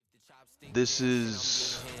This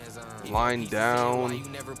is line down,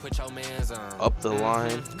 up the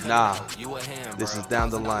line. Nah, this is down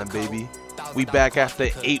the line, baby. We back after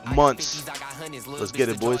 8 months. Let's get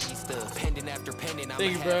it, boys. Thank you,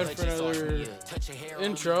 Brad, for another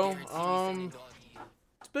intro.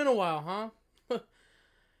 It's been a while, huh?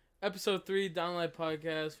 Episode 3, Downlight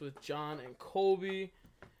Podcast with John and Colby.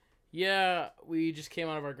 Yeah, we just came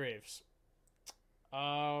out of our graves.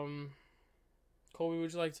 Colby,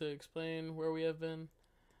 would you like to explain where we have been?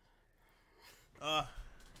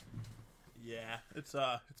 Yeah, it's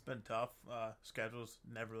been tough. Schedules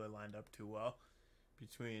never really lined up too well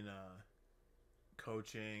between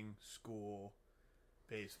coaching, school,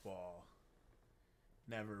 baseball.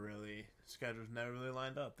 Schedules never really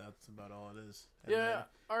lined up. That's about all it is. And Yeah,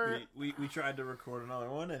 we tried to record another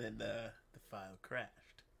one and the file crashed.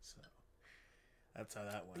 So that's how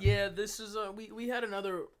that went. Yeah, this is we had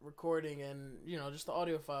another recording and just the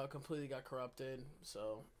audio file completely got corrupted.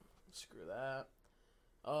 So screw that.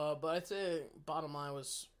 But I'd say bottom line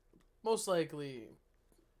was most likely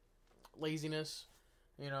laziness.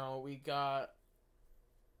 We got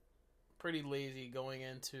pretty lazy going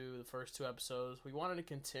into the first 2 episodes. We wanted to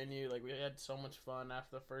continue. We had so much fun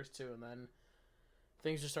after the first 2, and then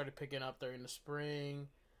things just started picking up during the spring.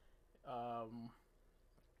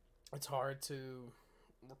 It's hard to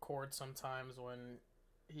record sometimes when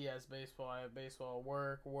he has baseball, I have baseball,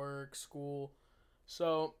 work, school.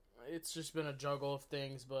 So it's just been a juggle of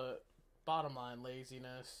things, but bottom line,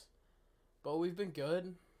 laziness. But we've been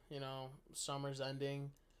good. Summer's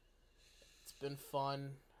ending. It's been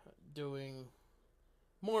fun doing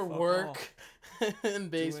more Fuck work in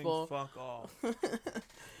baseball. Doing fuck all.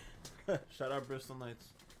 Shout out Bristol Knights.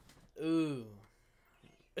 Ooh.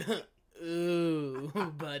 Ooh,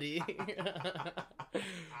 buddy.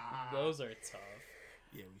 Those are tough.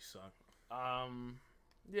 Yeah, we suck.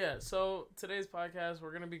 Yeah, so today's podcast,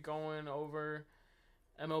 we're going to be going over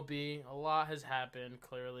MLB. A lot has happened,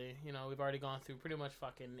 clearly. We've already gone through pretty much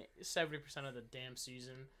fucking 70% of the damn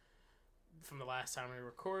season from the last time we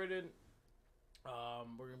recorded.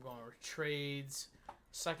 We're going to go over trades,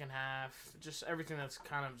 second half, just everything that's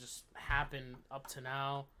kind of just happened up to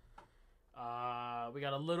now. We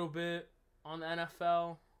got a little bit on the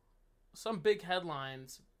NFL, some big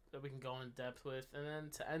headlines that we can go in depth with, and then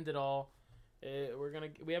to end it all,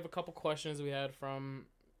 we have a couple questions we had from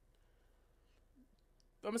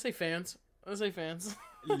fans.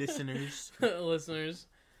 Listeners. Listeners.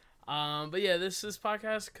 But yeah, this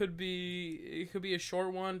podcast could be a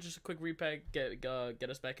short one, just a quick repack, get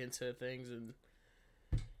us back into things and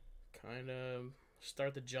kind of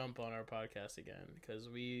start the jump on our podcast again, because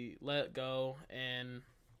we let go and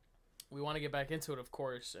we want to get back into it, of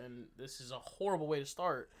course, and this is a horrible way to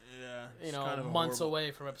start. Yeah. Kind of months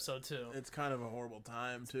away from episode 2. It's kind of a horrible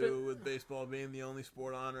time, too, with baseball being the only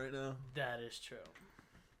sport on right now. That is true.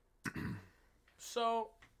 So,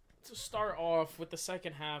 to start off with the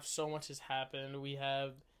second half, so much has happened. We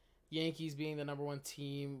have Yankees being the number 1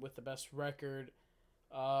 team with the best record.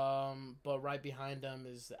 But right behind them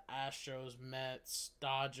is the Astros, Mets,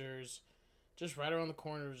 Dodgers, just right around the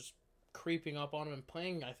corners, creeping up on them and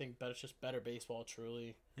playing, I think, better baseball,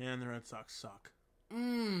 truly. Yeah, and the Red Sox suck.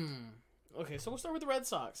 Okay, so we'll start with the Red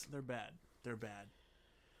Sox. They're bad.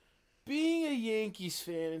 Being a Yankees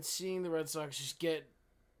fan and seeing the Red Sox just get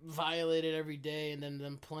violated every day, and then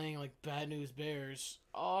them playing like Bad News Bears,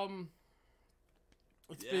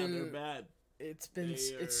 they're bad.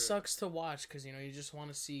 It sucks to watch because you just want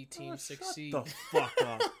to see teams succeed. Shut the fuck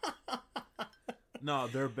up. No,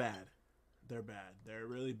 they're bad. They're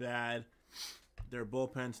really bad. Their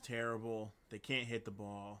bullpen's terrible. They can't hit the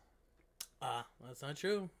ball. That's not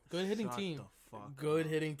true. Good hitting team. The fuck Good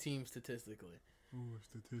up. hitting team statistically. Ooh,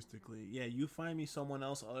 statistically, yeah. You find me someone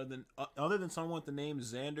else other than someone with the name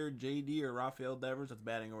Xander, JD, or Rafael Devers that's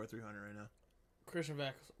batting over 300 right now. Christian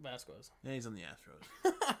Vasquez. Yeah, he's on the Astros.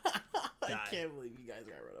 I can't believe you guys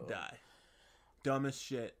got rid of him. Die. Dumbest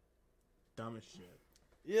shit.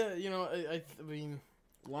 Yeah, I mean,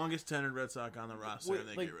 longest tenured Red Sox on the roster, and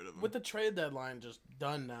they get rid of him. With the trade deadline just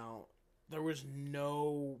done now, there was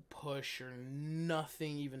no push or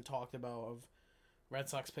nothing even talked about of Red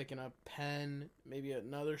Sox picking up Penn, maybe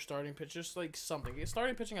another starting pitch, just like something.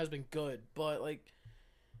 Starting pitching has been good, but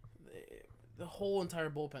the whole entire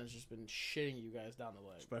bullpen has just been shitting you guys down the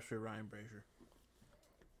leg. Especially Ryan Brazier.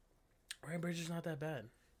 Ryan Brazier's not that bad.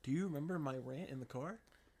 Do you remember my rant in the car?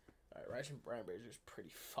 All right, Ryan Brazier's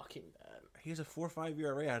pretty fucking bad. He has a 4.5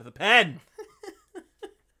 ERA out of the pen.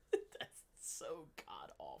 That's so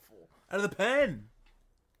god awful. Out of the pen.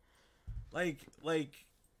 Like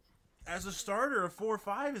as a starter, a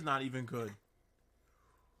 4.5 is not even good.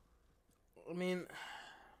 I mean,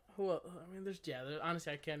 who else? I mean,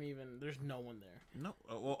 honestly, I can't even. There's no one there. No.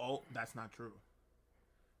 Oh, that's not true.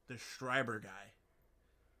 The Schreiber guy.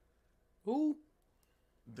 Who?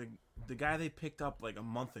 The guy they picked up like a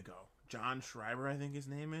month ago. John Schreiber, I think his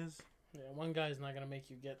name is. Yeah, one guy's not gonna make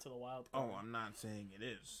you get to the wild card. Oh, I'm not saying it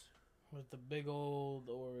is. But the big old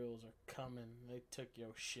Orioles are coming. They took your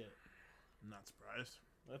shit. I'm not surprised.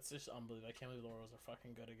 That's just unbelievable. I can't believe the Orioles are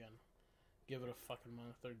fucking good again. Give it a fucking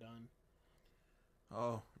month. They're done.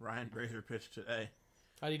 Oh, Ryan Brazier pitched today.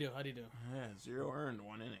 How'd he do? Yeah, 0 earned,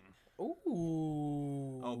 1 inning.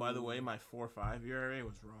 Ooh. Oh, by the way, my 4.5 ERA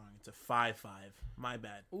was wrong. It's a 5.5. My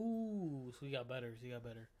bad. Ooh, so he got better.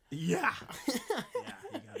 Yeah.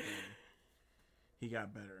 He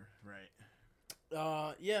got better,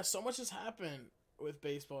 right. Yeah, so much has happened with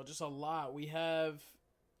baseball. Just a lot. We have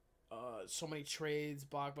so many trades,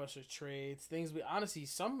 blockbuster trades, things we honestly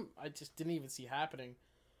I just didn't even see happening.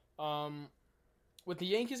 With the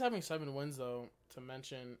Yankees having 7 wins though, to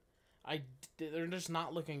mention, they're just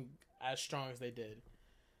not looking as strong as they did.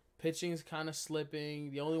 Pitching's kind of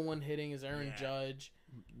slipping. The only one hitting is Aaron Judge.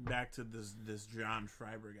 Back to this John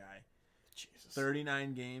Schreiber guy. Jesus.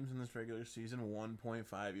 39 games in this regular season,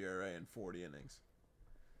 1.5 ERA and 40 innings.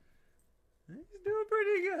 He's doing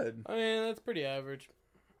pretty good. I mean, that's pretty average.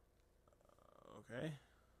 Okay.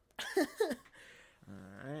 All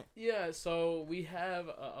right. Yeah, so we have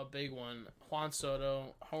a big one. Juan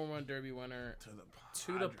Soto, home run derby winner to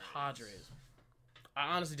the Padres.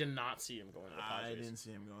 I honestly did not see him going to the Padres. I didn't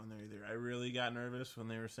see him going there either. I really got nervous when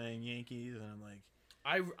they were saying Yankees, and I'm like...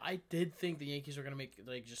 I did think the Yankees were going to make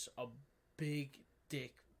like just a big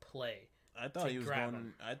dick play. I thought he was going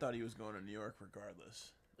to New York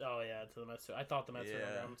regardless. Oh, yeah, to the Mets, too. I thought the Mets were going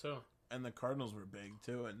to grab him, too. And the Cardinals were big,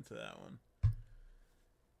 too, into that one.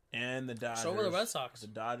 And the Dodgers. So were the Red Sox. The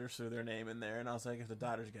Dodgers threw their name in there, and I was like, if the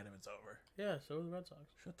Dodgers get him, it's over. Yeah, so were the Red Sox.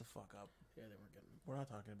 Shut the fuck up. Yeah, they weren't getting him. We're not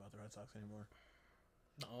talking about the Red Sox anymore.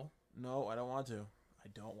 No, I don't want to.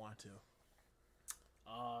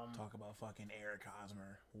 Talk about fucking Eric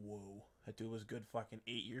Hosmer. Whoa. That dude was good fucking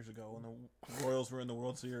 8 years ago when the Royals were in the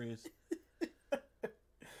World Series.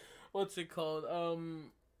 What's it called?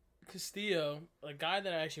 Castillo, a guy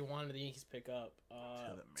that I actually wanted the Yankees pick up.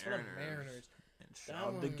 To the Mariners. And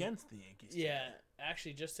shoved against the Yankees. Yeah.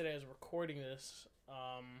 Actually, just today I was recording this,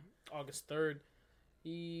 August 3rd.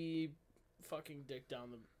 He fucking dicked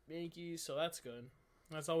down the Yankees, so that's good.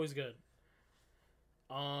 That's always good.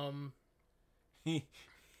 He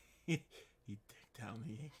dicked down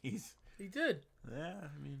the Yankees. He did. Yeah,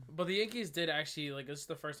 I mean... But the Yankees did actually, like, this is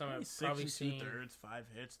the first time I've probably seen... 62 thirds, 5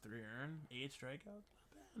 hits, 3 earned, 8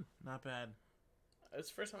 strikeouts. Not bad. It's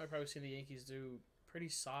the first time I've probably seen the Yankees do pretty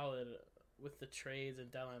solid with the trades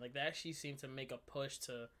and deadline. Like, they actually seem to make a push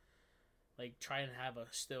to, like, try and have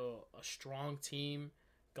still a strong team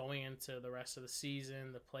going into the rest of the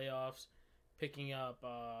season, the playoffs, picking up,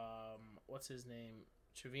 what's his name?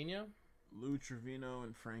 Trevino? Lou Trevino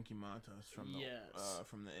and Frankie Montas from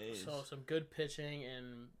the A's. So some good pitching,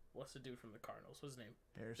 and what's the dude from the Cardinals? What's his name?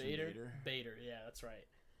 Harrison Bader, yeah, that's right.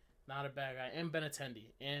 Not a bad guy. And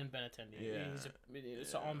Benintendi. Yeah.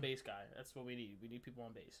 He's an on-base guy. That's what we need. We need people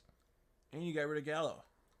on base. And you got rid of Gallo.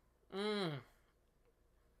 And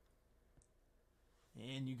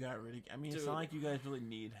you got rid of... I mean, It's not like you guys really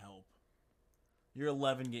need help. You're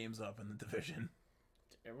 11 games up in the division.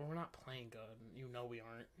 We're not playing good. You know we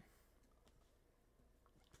aren't.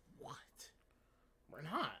 What? We're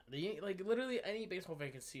not. Literally any baseball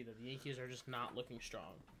fan can see that the Yankees are just not looking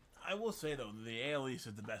strong. I will say, though, the AL East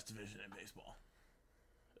is the best division in baseball.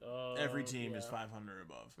 Every team is 500 or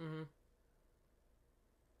above. Mm-hmm.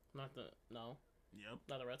 No. Yep.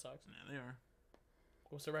 Not the Red Sox. Yeah, they are.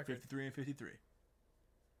 What's the record? 53 and 53.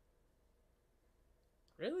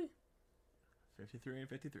 Really? 53 and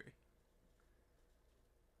 53.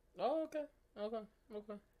 Oh, okay.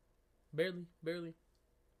 Barely.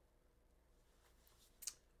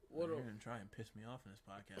 You're going to try and piss me off in this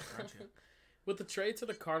podcast, aren't you? With the trade to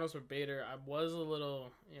the Cardinals for Bader, I was a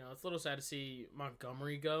little, it's a little sad to see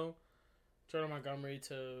Montgomery go. Jordan Montgomery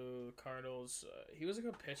to Cardinals. He was a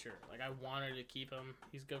good pitcher. Like, I wanted to keep him.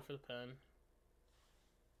 He's good for the pen.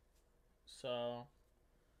 So,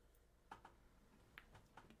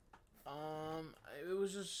 it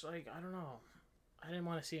was just, like, I don't know. I didn't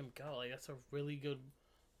want to see him go. Like, that's a really good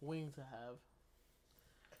wing to have.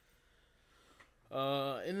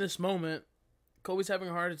 In this moment, Kobe's having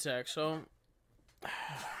a heart attack, so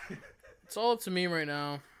it's all up to me right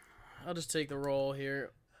now. I'll just take the role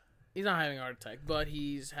here. He's not having a heart attack, but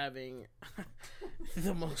he's having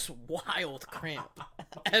the most wild cramp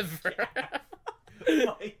ever.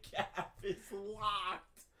 My calf is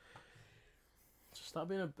locked. Stop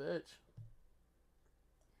being a bitch.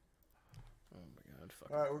 Oh my god.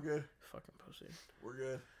 Fucking, All right, we're good. Fucking pussy. We're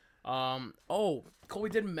good. Colby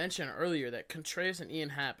did mention earlier that Contreras and Ian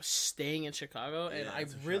Happ staying in Chicago, and Yeah, I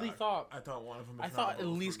it's a really shock. thought I thought one of them. I thought at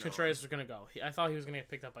least Contreras was gonna go. I thought he was gonna get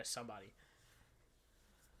picked up by somebody.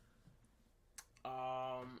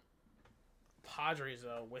 Padres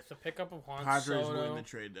though, with the pickup of Juan Padres Soto, win the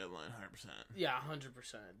trade deadline, 100%. yeah,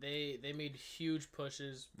 100%. They made huge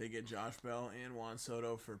pushes. They get Josh Bell and Juan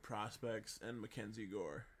Soto for prospects and Mackenzie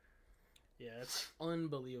Gore. Yeah, it's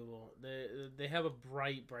unbelievable. They have a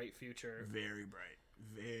bright future, Very bright.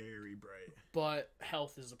 Very bright. but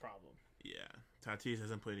health is the problem. Yeah. Tatis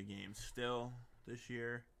hasn't played a game still this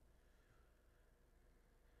year.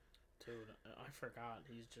 Dude, I forgot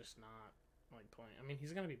he's just not like playing. I mean,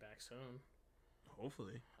 he's gonna be back soon.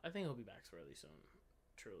 Hopefully. I think he'll be back really soon.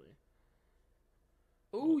 Truly.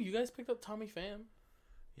 Ooh, you guys picked up Tommy Pham.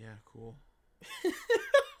 Yeah, cool.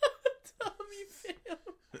 Tommy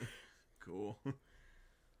Pham. Cool.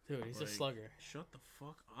 Dude, he's a slugger. Shut the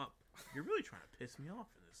fuck up. You're really trying to piss me off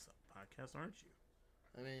in this podcast, aren't you?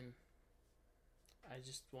 I mean, I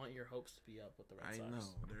just want your hopes to be up with the Red Sox. I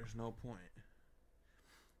know. There's no point.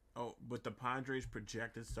 Oh, but the Padres'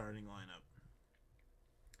 projected starting lineup.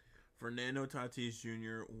 Fernando Tatis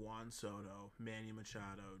Jr., Juan Soto, Manny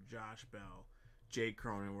Machado, Josh Bell, Jake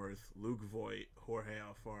Cronenworth, Luke Voit, Jorge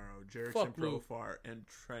Alfaro, Jerickson Profar, and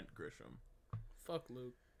Trent Grisham. Fuck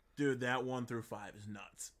Luke. Dude, that 1 through 5 is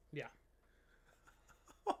nuts. Yeah.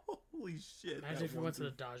 Holy shit. Imagine if we went to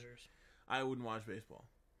the Dodgers. I wouldn't watch baseball.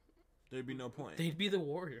 There'd be no point. They'd be the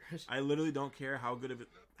Warriors. I literally don't care how good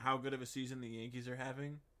of a season the Yankees are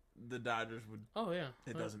having. The Dodgers would. Oh yeah,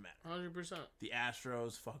 It doesn't matter. 100%. The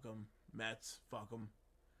Astros, fuck them. Mets, fuck them.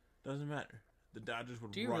 Doesn't matter. The Dodgers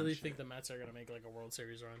would. Do you run really shit. think the Mets are gonna make like a World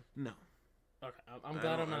Series run? No. Okay, I'm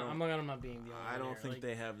glad I'm not being the only. I don't one think here.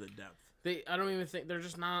 they have the depth. I don't even think they're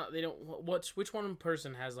just not. They don't. Which one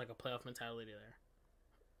person has like a playoff mentality there?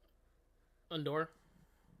 Lindor.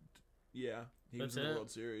 Yeah, he That's was in the it?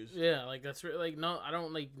 World Series. Yeah, like that's like no. I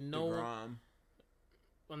don't like no. DeGrom.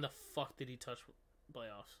 When the fuck did he touch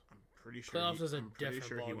playoffs? I'm pretty sure. Playoffs is a I'm pretty different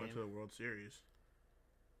sure he ballgame. went to the World Series.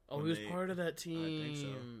 Oh, When he was they- part of that team. I think so.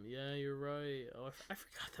 Yeah, you're right. Oh, I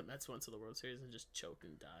forgot the Mets went to the World Series and just choked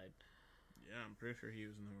and died. Yeah, I'm pretty sure he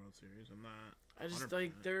was in the World Series. I'm not. I just 100%.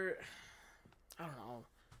 like they're. I don't know.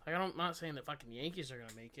 Like I'm not saying the fucking Yankees are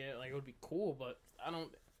gonna make it. Like it would be cool, but I don't.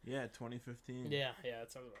 Yeah, 2015. Yeah,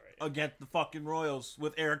 that sounds about right. Against the fucking Royals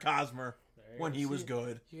with Eric Hosmer There you when go. he was See,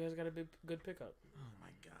 good. You guys got a good pickup. Oh my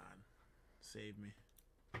god, save me.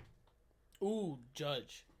 Ooh,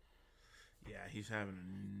 Judge. Yeah, he's having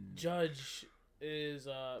a. Judge is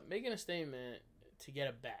making a statement to get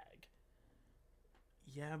a bag.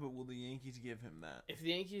 Yeah, but will the Yankees give him that? If the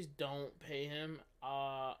Yankees don't pay him,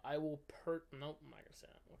 I will Nope, I'm not gonna say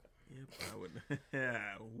that. Okay. Yep, I would.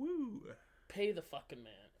 Yeah, woo. Pay the fucking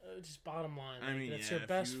man. Just bottom line. I mean, that's yeah, your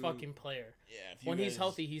best if you- fucking player. Yeah, if When he's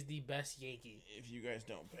healthy, he's the best Yankee. If you guys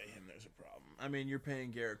don't pay him, there's a problem. I mean, you're paying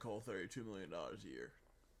Garrett Cole $32 million a year.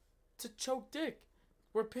 To choke dick.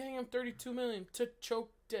 We're paying him $32 million to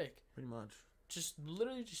choke dick. Pretty much. Just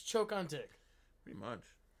literally just choke on dick. Pretty much.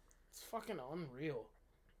 It's fucking unreal.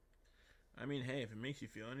 I mean, hey, if it makes you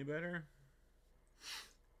feel any better,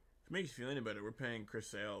 we're paying Chris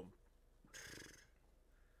Sale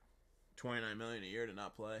 $29 million a year to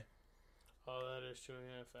not play. Oh, that is true.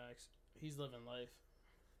 Yeah, facts. He's living life.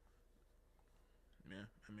 Yeah,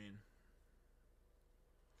 I mean,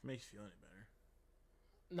 if it makes you feel any better.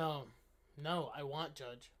 No, I want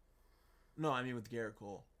Judge. No, I mean with Garrett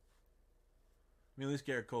Cole. I mean, at least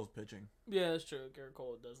Garrett Cole's pitching. Yeah, that's true. Garrett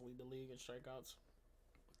Cole does lead the league in strikeouts.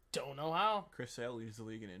 Don't know how. Chris Sale leads the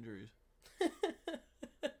league in injuries, if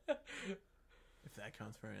that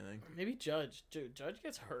counts for anything. Maybe Judge. Dude, Judge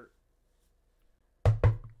gets hurt. I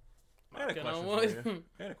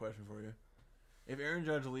had a question for you. If Aaron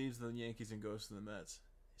Judge leaves the Yankees and goes to the Mets,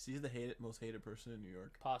 is he the most hated person in New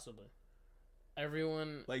York? Possibly.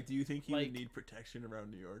 Everyone... Like, do you think he would need protection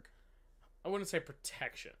around New York? I wouldn't say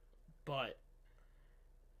protection, but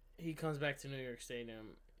he comes back to New York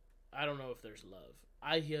Stadium. I don't know if there's love.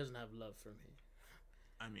 He doesn't have love for me.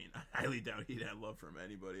 I mean, I highly doubt he'd have love from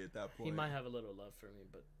anybody at that point. He might have a little love for me,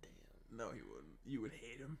 but damn. No, he wouldn't. You would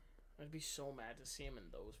hate him. I'd be so mad to see him in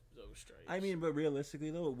those stripes. I mean, but realistically,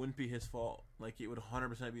 though, it wouldn't be his fault. Like, it would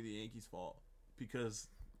 100% be the Yankees' fault. Because...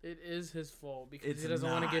 It is his fault because he doesn't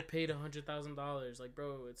want to get paid $100,000. Like,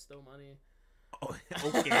 bro, it's still money. Oh,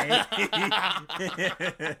 okay.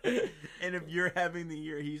 And if you're having the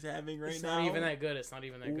year he's having right now... It's not even that good. It's not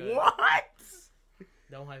even that good. What?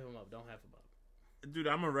 Don't hype him up. Don't hype him up. Dude,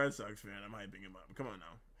 I'm a Red Sox fan. I'm hyping him up. Come on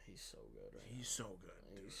now. He's so good. Right He's now. so good.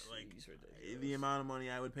 Dude. He's ridiculous. The amount of money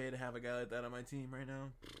I would pay to have a guy like that on my team right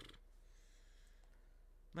now.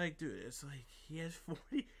 Like, dude, it's like he has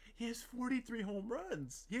 43 home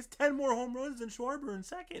runs. He has 10 more home runs than Schwarber in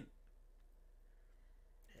second.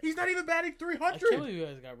 He's not even batting 300. I can't believe you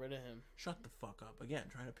guys got rid of him. Shut the fuck up. Again,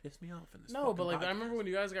 trying to piss me off in this. No, but like podcast. I remember when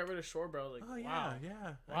you guys got rid of Schwarber, I was like, Oh wow,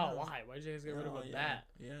 yeah. wow, why? Why'd you guys get rid of a bat?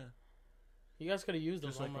 Yeah. You guys could have used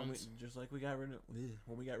those Just like home runs. we got rid of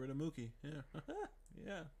when we got rid of Mookie. Yeah.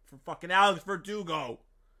 Yeah. For fucking Alex Verdugo.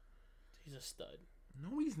 He's a stud.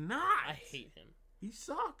 No, he's not. I hate him. He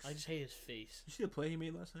sucks. I just hate his face. You see the play he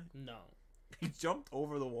made last night? No. He jumped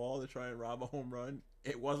over the wall to try and rob a home run.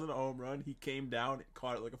 It wasn't a home run. He came down and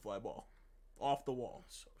caught it like a fly ball. Off the wall.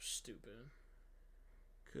 So stupid.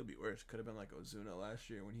 Could be worse. Could have been like Ozuna last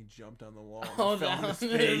year when he jumped on the wall. And Oh, fell on his that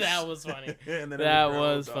face. was funny. And then That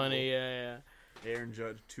was funny, yeah. Aaron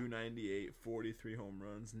Judge, 298, 43 home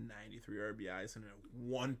runs, 93 RBIs, and a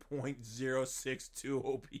 1.062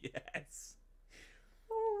 OPS.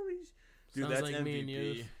 Holy dude, Sounds that's like MVP. me and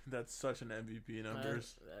youth. That's such an MVP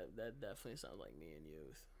numbers. That definitely sounds like me and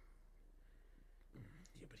youth.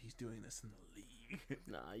 Yeah, but he's doing this in the league.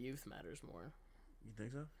 Nah, youth matters more. You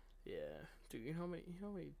think so? Yeah. Dude, you know how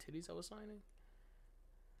many titties I was signing?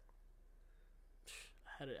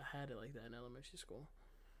 I had it like that in elementary school.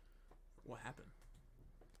 What happened?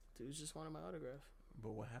 Dudes just wanted my autograph.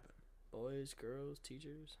 But what happened? Boys, girls,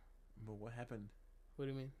 teachers. But what happened? What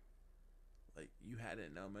do you mean? Like, you had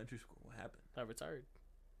it in elementary school. What happened? I retired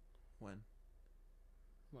When?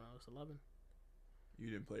 when I was 11.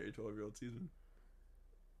 You didn't play your 12-year-old season?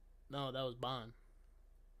 No, that was Bon.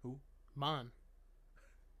 Who? Bon.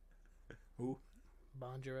 Who?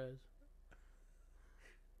 Bon Jerez.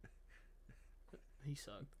 He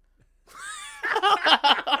sucked.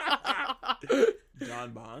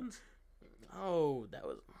 John Bonds? Oh, that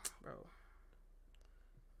was... Bro.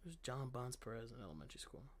 It was John Bonds Perez in elementary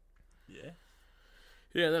school. Yeah.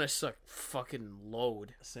 Yeah, then I sucked fucking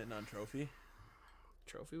load. Sitting on trophy?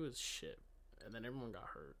 Trophy was shit. And then everyone got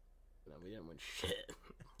hurt. And then we didn't win shit.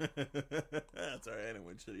 That's alright. I didn't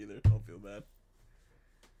win shit either. Don't feel bad.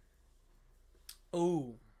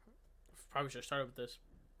 Oh. Probably should have started with this.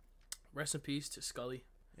 Rest in peace to Scully.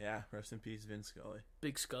 Yeah. Rest in peace, Vince Scully.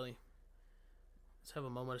 Big Scully. Let's have a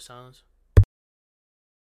moment of silence.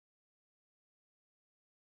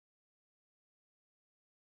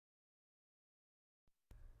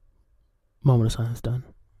 Moment of silence done.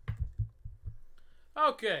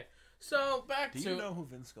 Okay, so back Do to... you know who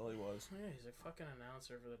Vince Scully was? Yeah, he's a fucking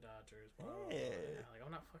announcer for the Dodgers. Blah, blah, blah. Yeah. Yeah, like,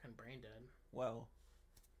 I'm not fucking brain dead. Well.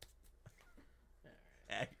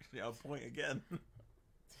 Actually, I'll point again.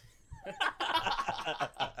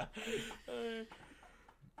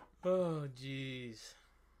 Oh, jeez.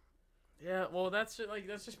 Yeah, well, that's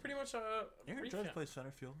just pretty much a Aaron recap. Judge plays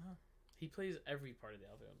center field now. He plays every part of the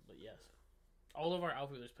outfield, but yes. All of our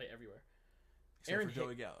outfielders play everywhere. Except Aaron for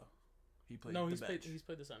Joey Gallo. He played No, the he's bench.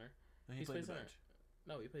 played the center. No, he he's played played the center. bench.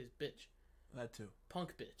 No, he plays bitch. That too.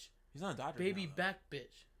 Punk bitch. He's on the Dodgers Baby now, though. back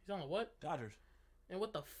bitch. He's on the what? Dodgers. And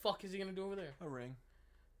what the fuck is he gonna do over there? A ring.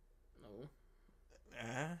 No.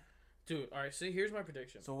 Eh? Dude, alright, so here's my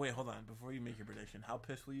prediction. So wait, hold on. Before you make your prediction, how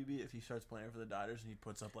pissed will you be if he starts playing for the Dodgers and he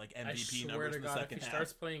puts up like I MVP swear numbers to in the God, if second he half?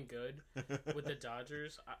 starts playing good with the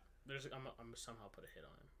Dodgers, I'm gonna somehow put a hit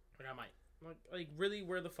on him. Like I might. Like really,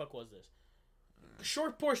 where the fuck was this?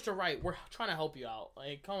 Short porch to right. We're trying to help you out.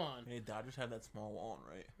 Like, come on. Hey, Dodgers have that small wall,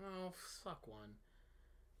 right? Oh, suck one.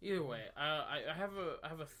 Either way, I have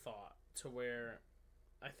a thought to where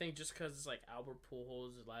I think just because it's like Albert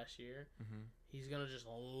Pujols last year, he's gonna just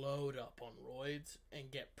load up on roids and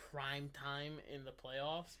get prime time in the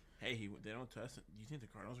playoffs. Hey, they don't test it. Do you think the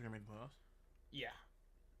Cardinals are gonna make the playoffs? Yeah,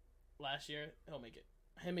 last year he'll make it.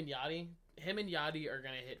 Him and Yachty are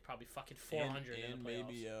gonna hit probably fucking 400 in the playoffs. And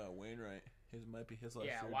maybe Wainwright. His might be his last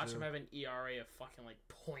year. Yeah, watch too. him have an ERA of fucking like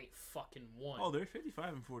 .1. Oh, they're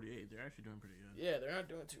 55 and 48. They're actually doing pretty good. Yeah, they're not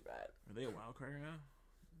doing too bad. Are they a wild card right now?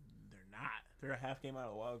 They're not. They're a half game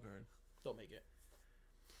out of the wild card. They'll make it.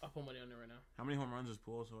 I'll put money on it right now. How many home runs is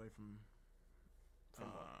Pujols away from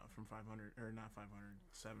 500 or not 500,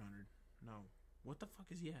 700? No. What the fuck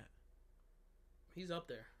is he at? He's up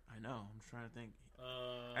there. I know. I'm trying to think.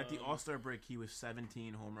 At the All-Star break, he was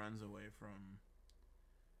 17 home runs away from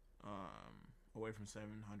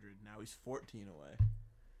 700. Now he's 14 away.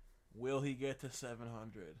 Will he get to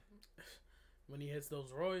 700? When he hits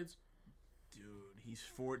those roids. Dude, he's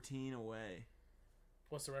 14 away.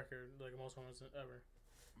 What's the record? Like most home runs ever?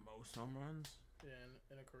 Most home runs? Yeah,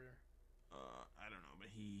 in a career. I don't know, but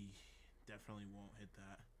he definitely won't hit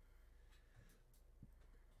that.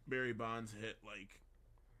 Barry Bonds hit like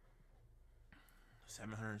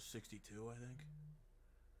 762, I think.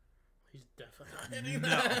 He's definitely not hitting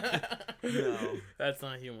that. No. That's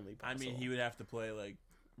not humanly possible. I mean, he would have to play like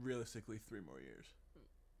realistically 3 more years.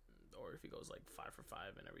 Or if he goes like 5 for 5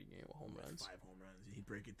 in every game with home runs. 5 home runs. He'd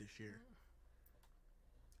break it this year.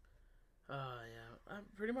 Yeah.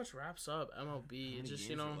 That pretty much wraps up MLB. How many Just,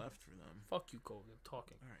 games are left for them? Fuck you, Kobe. I'm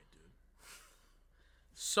talking. All right, dude.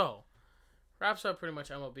 So, wraps up pretty much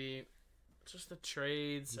MLB. Just the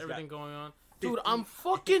trades, everything going on. 50, Dude, I'm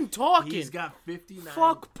fucking talking. He's got 59.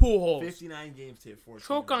 Fuck Pujols. 59 games to hit 14.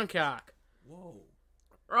 Choke on cock. Whoa.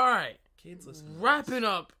 All right. Kids listen. Wrapping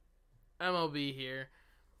up MLB here.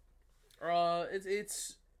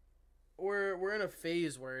 We're in a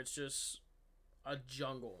phase where it's just a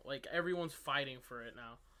jungle. Like, everyone's fighting for it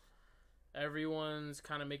now. Everyone's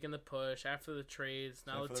kind of making the push after the trades.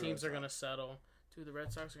 Now the teams are going to settle. Dude, the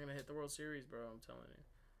Red Sox are going to hit the World Series, bro. I'm telling you.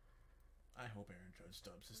 I hope Aaron Judge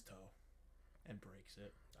stubs his toe and breaks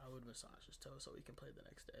it. I would massage his toe so he can play the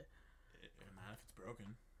next day. Not if it's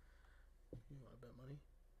broken. You want to bet money?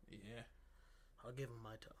 Yeah. I'll give him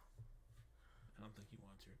my toe. I don't think he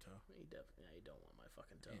wants your toe. He definitely, yeah, he don't want my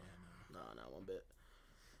fucking toe. Yeah, No, not one bit.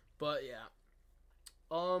 But yeah,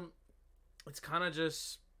 it's kind of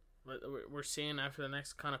just we're seeing after the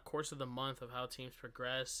next kind of course of the month of how teams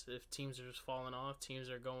progress. If teams are just falling off, teams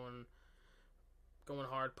are going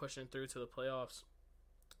hard, pushing through to the playoffs.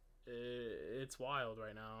 It's wild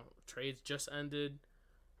right now. Trades just ended,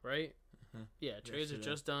 right? Mm-hmm. Yeah, trades are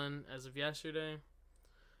just done as of yesterday.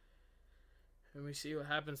 And we see what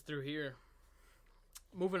happens through here.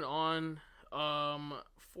 Moving on,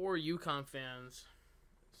 for UConn fans.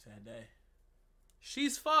 Sad day.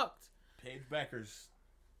 She's fucked. Paige Becker's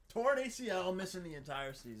torn ACL, missing the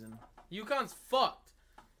entire season. UConn's fucked.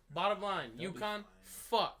 Bottom line, They'll UConn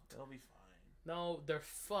fucked. They'll be fine. No, they're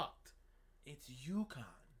fucked. It's UConn.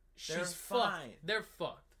 She's fucked. They're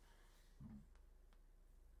fucked.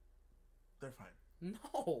 They're fine.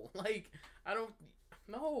 No, like, I don't...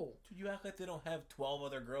 No. Dude, you act like they don't have 12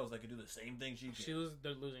 other girls that could do the same thing she can.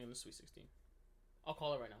 They're losing in the Sweet 16. I'll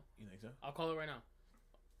call it right now. You think so? I'll call it right now.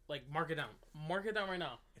 Like, mark it down. Mark it down right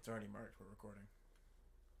now. It's already marked. We're recording.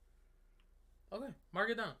 Okay, mark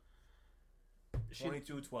it down.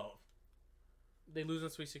 22-12. They lose in the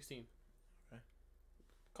Sweet 16. Okay.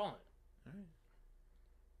 Call it. All right.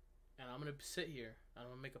 And I'm going to sit here and I'm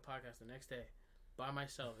going to make a podcast the next day by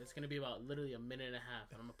myself. It's going to be about literally a minute and a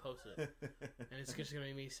half and I'm going to post it. And it's just going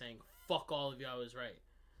to be me saying, fuck all of you, I was right.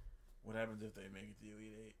 What happens if they make it to the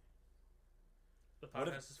Elite Eight? The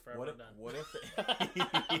podcast is forever done. What if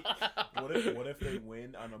what if they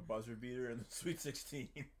win on a buzzer beater in the Sweet 16?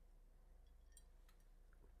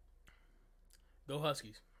 Go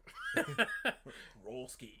Huskies. Roll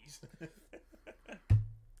skis.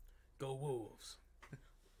 Go Wolves.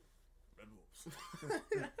 Red Wolves.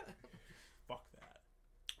 Fuck that.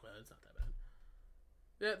 Well, it's not that bad.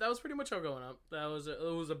 Yeah, that was pretty much all going up.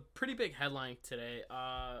 It was a pretty big headline today.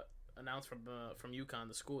 Announced from UConn,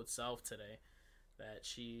 the school itself today, that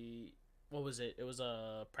she, what was it? It was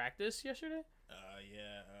a practice yesterday.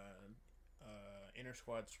 Inter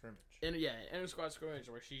squad scrimmage. Inter squad scrimmage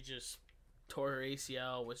where she just tore her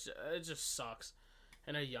ACL, which it just sucks.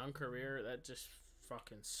 In a young career, that just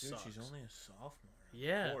fucking sucks. Dude, she's only a sophomore.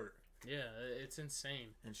 Yeah. Yeah, it's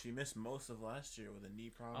insane. And she missed most of last year with a knee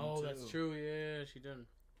problem. Oh, too. that's true. Yeah, she did.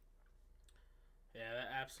 Yeah, that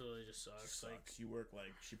absolutely just sucks. Like,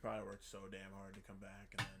 she probably worked so damn hard to come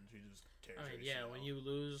back, and then she just tears her ACL. Yeah, when you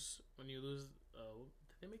lose,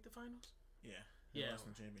 did they make the finals? Yeah. Yeah.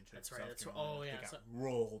 Western Championship. That's right. South Carolina. Carolina. Oh, yeah. They got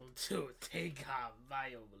rolled. Dude, they got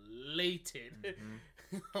violated.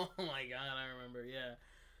 Mm-hmm. Oh my god, I remember. Yeah.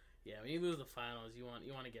 Yeah, when you lose the finals, you want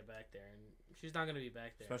to get back there, and she's not gonna be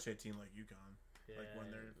back there. Especially a team like UConn. Yeah, like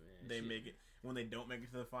when they make it, when they don't make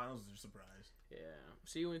it to the finals, they're surprised. Yeah.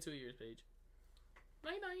 See you in 2 years, Paige.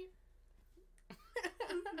 Night.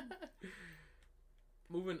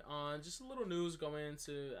 Moving on, just a little news going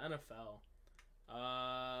into NFL.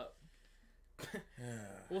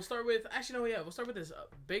 We'll start with we'll start with this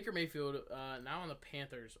Baker Mayfield now on the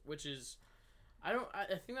Panthers, which is I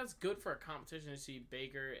think that's good for a competition to see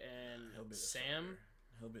Baker and Sam.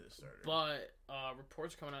 He'll be the starter. But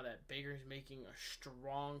reports coming out that Baker's making a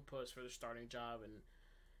strong push for the starting job and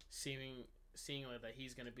seeing like that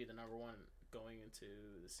he's going to be the number one going into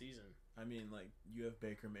the season. I mean, like, you have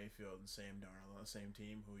Baker Mayfield and Sam Darnold on the same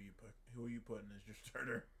team. Who are you putting as your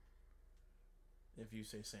starter? If you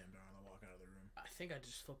say Sam Darnold, I'll walk out of the room. I think I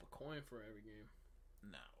just flip a coin for every game.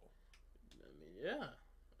 No. I mean, yeah.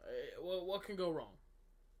 What can go wrong?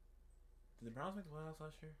 Did the Browns make the playoffs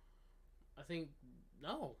last year? I think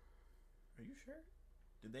No. Are you sure?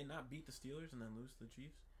 Did they not beat the Steelers and then lose to the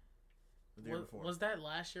Chiefs? The year before. Was that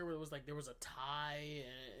last year where it was like there was a tie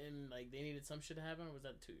and like they needed some shit to happen, or was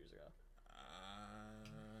that 2 years ago?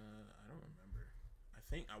 I don't remember.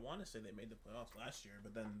 I want to say they made the playoffs last year,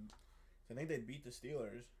 but then I think they beat the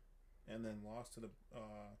Steelers and then lost to the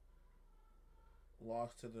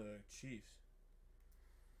Chiefs.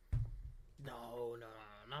 No,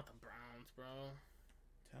 not the Browns, bro.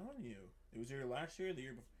 Telling you, it was either last year or the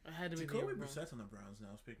year before. It had to be Jacoby Brissett's on the Browns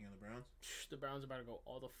now. Speaking of the Browns, the Browns are about to go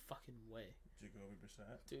all the fucking way. Jacoby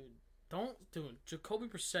Brissett, dude, Jacoby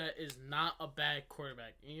Brissett is not a bad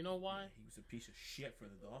quarterback, and you know why? Yeah, he was a piece of shit for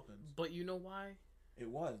the Dolphins. But you know why? It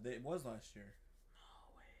was last year. No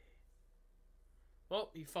way.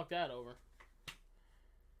 Well, he fucked that over.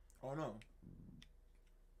 Oh no.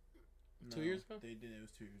 2 years ago? They did. It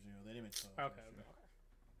was 2 years ago. They didn't make playoffs. Okay.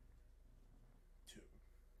 Two.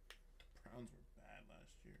 The Browns were bad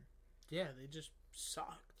last year. Yeah, they just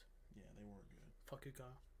sucked. Yeah, they were good. Fuck you,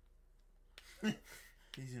 Kyle.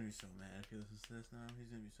 He's gonna be so mad if he listens to this now. He's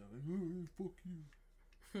gonna be so like, fuck you.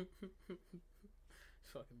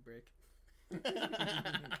 Fucking brick.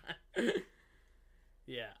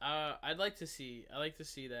 Yeah, I'd like to see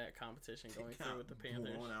that competition going through with the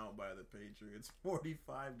Panthers. Blown out by the Patriots,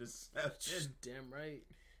 45-7. Damn right.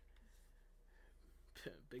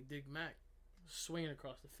 Big Dick Mac swinging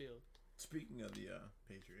across the field. Speaking of the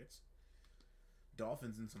Patriots,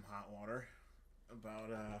 Dolphins in some hot water about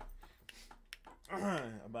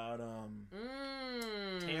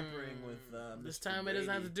tampering with this Mr. time Brady. It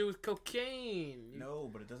doesn't have to do with cocaine. No,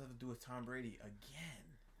 but it does have to do with Tom Brady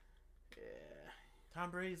again. Yeah. Tom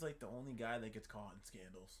Brady's like the only guy that gets caught in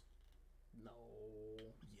scandals. No.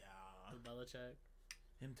 Yeah. The Belichick.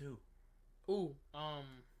 Him too. Ooh,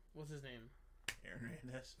 what's his name? Aaron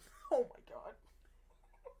Hernandez. Oh my god.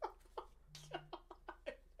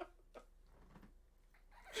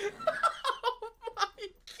 Oh my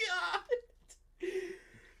god.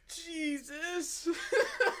 Jesus.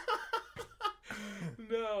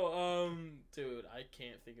 No, dude, I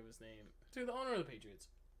can't think of his name. Dude, the owner of the Patriots.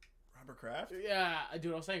 Robert Kraft? Yeah,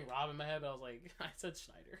 dude, I was saying Rob in my head, but I was like, I said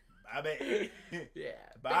Schneider. Bobby.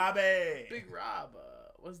 Yeah. Bobby. Big Rob.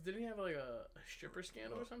 Didn't he have like a stripper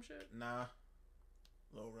scandal or some shit? Nah.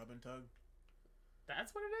 Little rub and tug.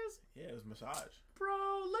 That's what it is? Yeah, it was massage.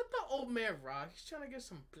 Bro, let the old man rock. He's trying to get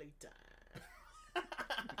some playtime.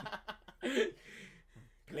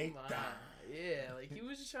 Playtime. Yeah, like he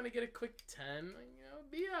was just trying to get a quick 10,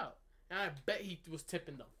 be out. And I bet he was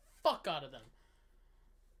tipping the fuck out of them.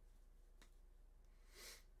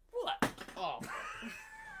 What? Oh.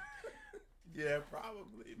 Yeah,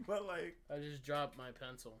 probably. But like, I just dropped my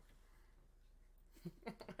pencil.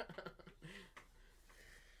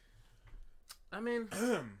 I mean,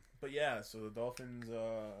 but yeah, so the Dolphins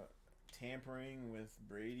tampering with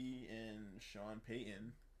Brady and Sean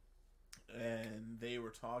Payton, and they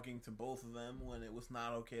were talking to both of them when it was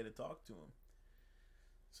not okay to talk to him.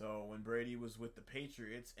 So when Brady was with the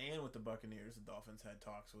Patriots and with the Buccaneers, the Dolphins had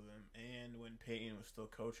talks with him, and when Payton was still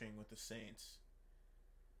coaching with the Saints,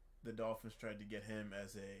 the Dolphins tried to get him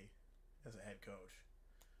as a head coach,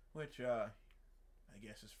 which I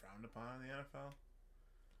guess is frowned upon in the NFL.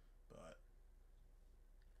 But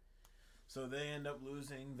so they end up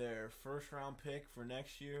losing their first round pick for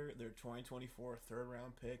next year, their 2024 third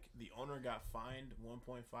round pick. The owner got fined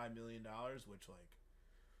 $1.5 million, which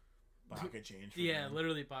pocket change. Yeah,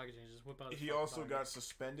 literally pocket change. Just whip out. He also got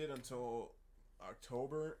suspended until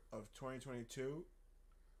October of 2022.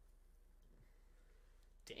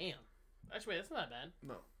 Damn. Actually, that's not bad.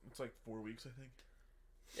 No, it's like 4 weeks, I think.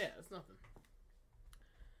 Yeah, it's nothing.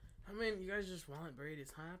 I mean, you guys just want Brady.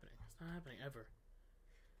 It's not happening. It's not happening ever.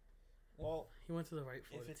 Well, he went to the right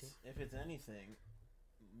Florida team. If it's anything,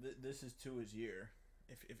 this is to his year.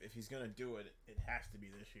 If he's gonna do it, it has to be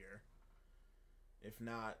this year. If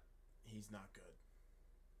not, he's not good.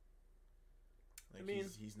 Like, I mean,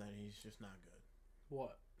 he's not. He's just not good.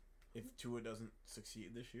 What? If Tua doesn't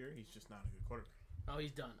succeed this year, he's just not a good quarterback. Oh,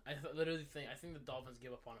 he's done. I think the Dolphins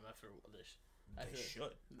give up on him after this. They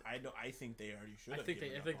should. I think they already should. I think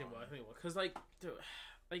they will. Because dude,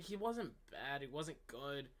 he wasn't bad. He wasn't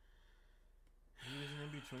good. He was an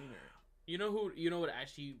in-betweener. You know who? You know what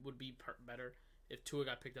actually would be better if Tua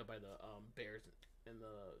got picked up by the Bears and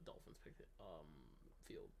the Dolphins picked it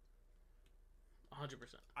Field.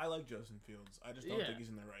 100%. I like Justin Fields. I just don't think he's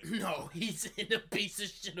in the right. No, he's in a piece of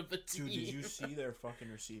shit of a team. Dude, did you see their fucking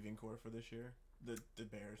receiving core for this year? The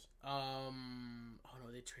Bears. Oh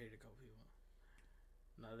no, they traded a couple people.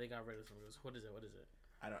 No, they got rid of some of those. What is it?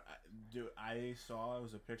 I saw it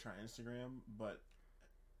was a picture on Instagram, but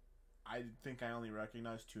I think I only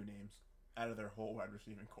recognize 2 names out of their whole wide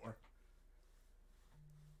receiving core.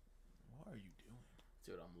 What are you doing?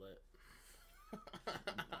 Dude, I'm lit.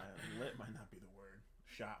 Lit might not be the word.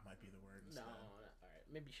 Shot might be the word instead. No, all right.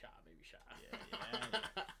 Maybe shot. Yeah.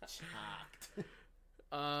 Chocked.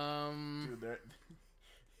 Dude, they're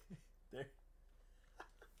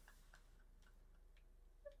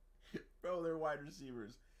bro, they're wide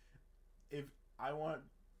receivers. If I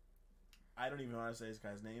don't even want to say this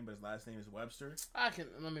guy's name, but his last name is Webster.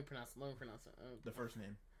 Let me pronounce it. The first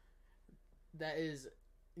name. That is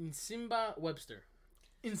Nsimba Webster.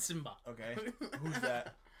 Nsimba. Okay. Who's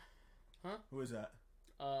that? Huh? Who is that?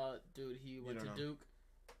 Dude, he went to know. Duke.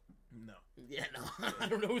 No. Yeah, no. I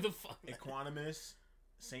don't know who the fuck. Equanimous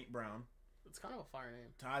St. Brown. It's kind of a fire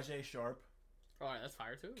name. Tajay Sharp. Alright, that's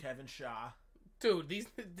fire too. Kevin Shaw. Dude,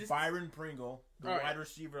 Byron Pringle, the right. wide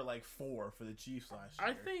receiver 4 for the Chiefs last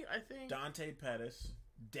year. I think Dante Pettis,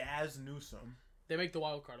 Daz Newsome. They make the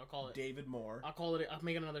wild card. I'll call it. David Moore. I'll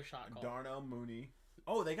make another shot call. Darnell Mooney.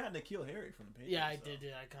 Oh, they got N'Keal Harry from the Patriots. Yeah, I did.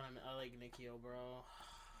 I like N'Keal, bro.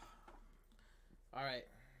 All right,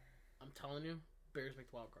 I'm telling you, Bears make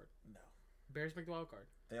the wild card. No. Bears make the wild card.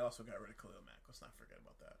 They also got rid of Khalil Mack. Let's not forget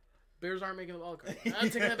about that. Bears aren't making the wild card. I'm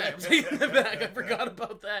taking it back. I forgot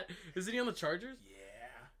about that. Isn't he on the Chargers?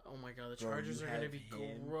 Yeah. Oh my god, the Chargers are gonna be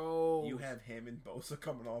him, gross. You have him and Bosa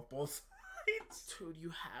coming off both sides. Dude, you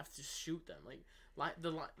have to shoot them.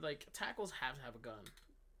 Like tackles have to have a gun,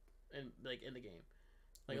 in the game,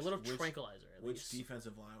 a little tranquilizer. Which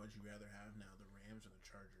defensive line would you rather have now, the Rams or the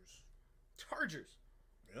Chargers? Chargers.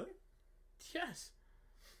 Really? Yes.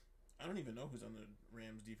 I don't even know who's on the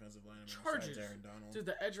Rams defensive line Chargers. besides Aaron Donald. Dude,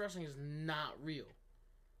 the edge rushing is not real.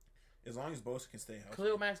 As long as Bosa can stay healthy.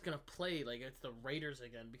 Khalil Mack's gonna play like it's the Raiders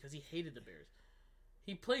again because he hated the Bears.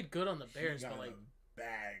 He played good on the Bears, he got but a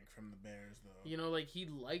bag from the Bears though. He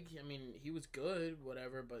was good,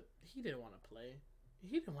 whatever, but he didn't want to play.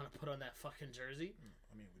 He didn't want to put on that fucking jersey.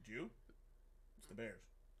 I mean, would you? It's the Bears.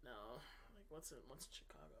 No, what's in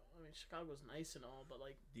Chicago? I mean, Chicago's nice and all, but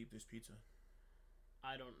Deep Dish Pizza.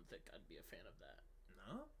 I don't think I'd be a fan of that.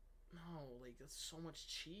 No? No, it's so much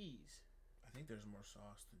cheese. I think there's more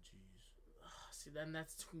sauce than cheese. Ugh, see, then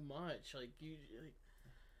that's too much. You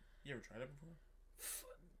ever tried it before?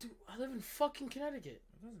 Dude, I live in fucking Connecticut.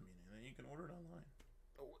 That doesn't mean anything. You can order it online.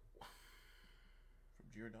 From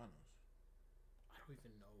Giordano's. I don't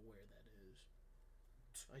even know where that is.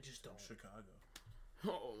 I just don't. Chicago.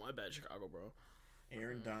 Oh, my bad, Chicago, bro.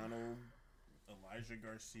 Aaron Donald, Elijah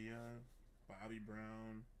Garcia, Bobby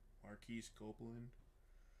Brown, Marquise Copeland.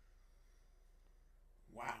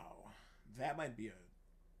 Wow. That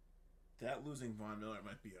losing Von Miller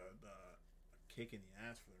might be a kick in the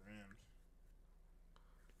ass for the Rams.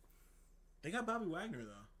 They got Bobby Wagner,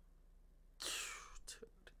 though. Dude.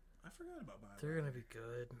 I forgot about Bobby They're Wagner. going to be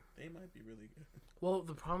good. They might be really good. Well,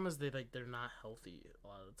 the problem is they're not healthy a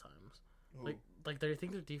lot of the times. Ooh. I think their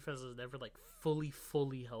defense is never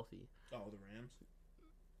fully healthy. Oh, the Rams?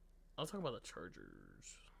 I'll talk about the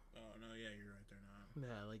Chargers. Oh no, yeah, you're right. They're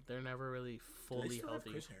not. Yeah, they're never really fully Do they still healthy.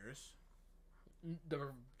 have Chris Harris?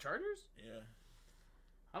 The Chargers? Yeah,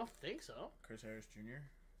 I don't think so. Chris Harris Jr.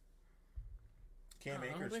 Cam I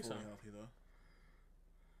don't Akers think fully so. healthy though.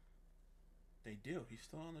 They do. He's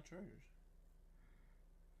still on the Chargers.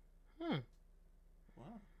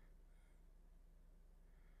 Wow.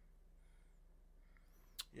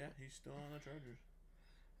 Yeah, he's still on the Chargers.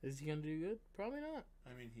 Is he gonna do good? Probably not.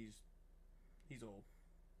 I mean, he's old.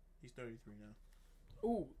 He's 33 now.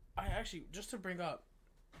 Ooh, I actually, just to bring up,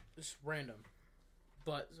 this random,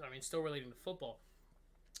 but still relating to football.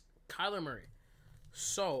 Kyler Murray.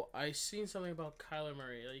 So I seen something about Kyler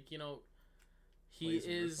Murray. He Plays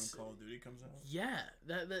is. when Call of Duty comes out. Yeah,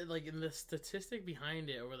 that and the statistic behind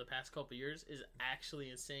it over the past couple of years is actually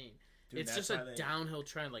insane. Dude, it's just a downhill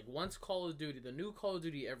trend. Once Call of Duty, the new Call of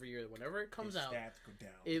Duty every year, whenever it comes out, stats go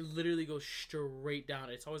down. it literally goes straight down.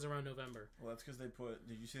 It's always around November. Well, that's because did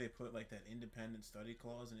you see they put that independent study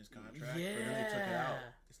clause in his contract? Yeah. But then they took it out.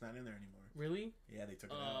 It's not in there anymore. Really? Yeah, they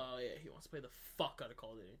took it out. Oh, yeah, he wants to play the fuck out of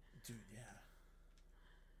Call of Duty. Dude, yeah.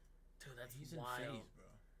 Dude, that's He's wild. in phase, bro.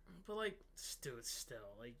 But, dude, still,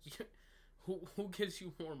 who gives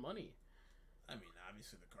you more money? I mean,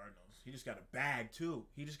 obviously the Cardinals. He just got a bag, too.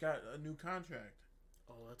 He just got a new contract.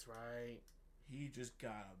 Oh, that's right. He just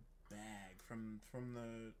got a bag from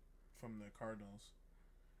the Cardinals.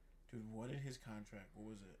 Dude, what is his contract? What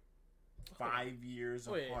was it? 5 years,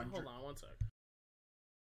 100. Hold on, 1 sec.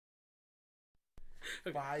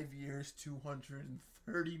 Okay. 5 years,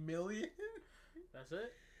 $230 million. That's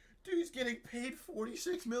it? Dude, he's getting paid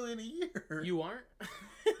 $46 million a year. You aren't?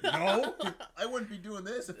 No, I wouldn't be doing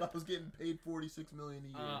this if I was getting paid $46 million a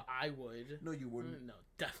year. I would. No, you wouldn't. No,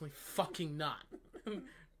 definitely fucking not.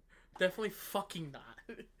 Definitely fucking not.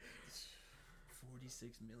 $46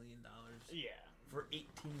 million. Yeah. For 18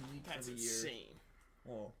 weeks That's of the year. insane.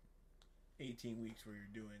 Well, 18 weeks where you're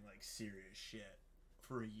doing like serious shit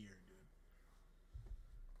for a year, dude.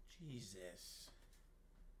 Jesus.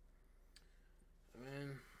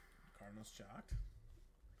 Man, Cardinals shocked.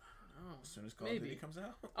 I don't know. As soon as Call of Duty comes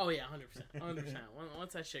out, Oh yeah, 100%. 100%.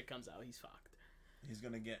 Once that shit comes out, he's fucked. he's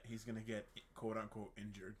gonna get quote unquote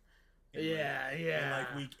injured. Yeah. In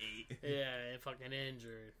like week 8. Yeah, fucking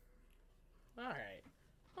injured. All right.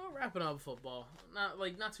 Well, wrapping up football.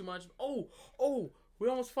 Not too much. Oh, we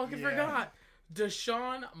almost fucking forgot.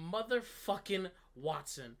 Deshaun motherfucking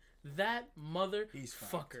Watson. That He's motherfucker.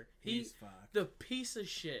 fucked. He's fucked. The piece of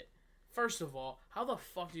shit. First of all, how the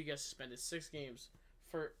fuck do you get suspended 6 games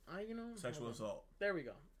for Sexual assault? There we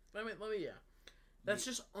go. Let me. Yeah. That's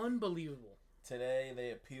just unbelievable. Today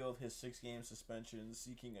they appealed his 6-game suspension,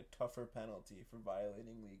 seeking a tougher penalty for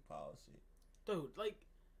violating league policy. Dude,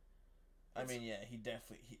 I mean, yeah,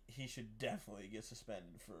 he should definitely get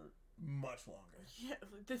suspended for much longer. Yeah,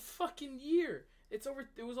 the fucking year. It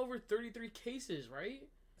was over 33 cases, right?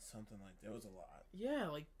 Something like that. It was a lot. Yeah,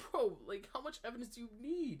 bro, how much evidence do you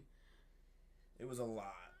need? It was a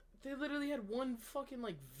lot. They literally had one fucking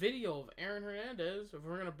video of Aaron Hernandez. If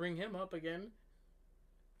we're gonna bring him up again,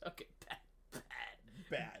 okay,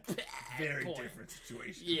 bad, Very point. different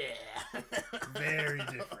situation. Yeah, Very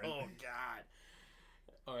different. Oh God.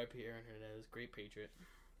 R.I.P. Aaron Hernandez, great Patriot.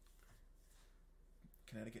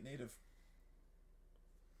 Connecticut native.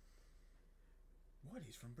 What?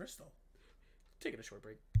 He's from Bristol. Taking a short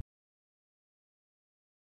break.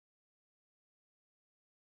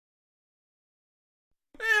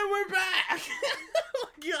 And we're back! Oh,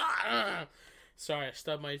 God! Sorry, I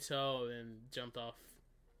stubbed my toe and jumped off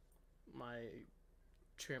my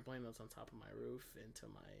trampoline that's on top of my roof into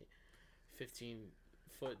my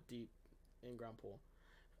 15-foot deep in-ground pool.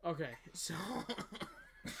 Okay, so...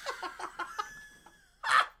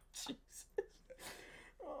 Jesus.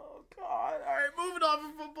 Oh, God. Alright, moving on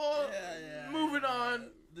from football. Yeah. Moving on.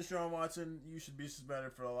 Deshaun Watson, you should be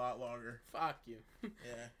suspended for a lot longer. Fuck you.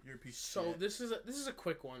 Yeah, you're a piece of So shit. this is a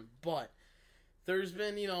quick one, but there's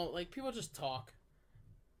been, people just talk,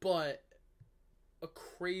 but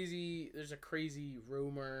there's a crazy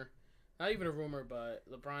rumor, not even a rumor, but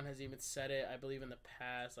LeBron has even said it, I believe, in the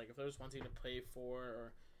past, if there was one team to play for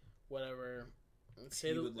or whatever,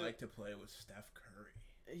 He would like to play with Steph Curry.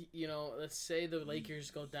 Let's say the Lakers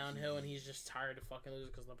go downhill and he's just tired of fucking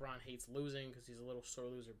losing because LeBron hates losing because he's a little sore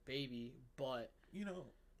loser baby, but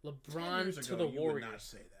LeBron to the Warriors. You would not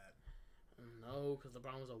say that. No, because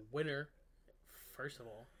LeBron was a winner, first of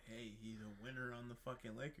all. Hey, he's a winner on the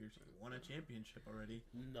fucking Lakers. He won a championship already.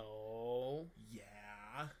 No.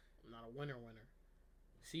 Yeah. Not a winner.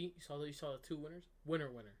 See? You saw the 2 winners? Winner.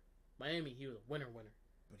 Miami, he was a winner.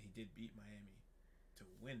 But he did beat Miami to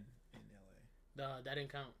win in LA. That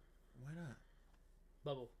didn't count. Why not?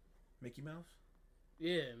 Bubble. Mickey Mouse?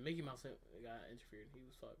 Yeah, Mickey Mouse got interfered. He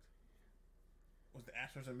was fucked. Was the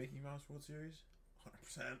Astros a Mickey Mouse World Series?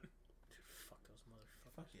 100%. Dude, fuck those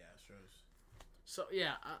motherfuckers. Fuck the Astros. So,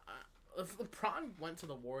 yeah, if LeBron went to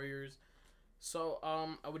the Warriors, so,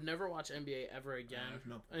 I would never watch NBA ever again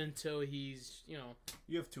until he's,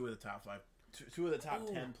 You have 2 of the top 5, 2 of the top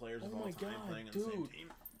 10 players of all time playing on the same team.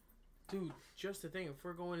 Dude, just the thing, if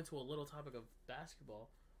we're going into a little topic of basketball,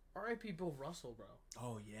 R.I.P. Bill Russell, bro.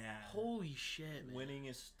 Oh, yeah. Holy shit, man.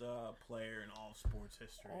 Winningest player in all sports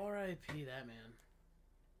history. R.I.P. that man.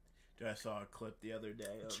 Dude, I saw a clip the other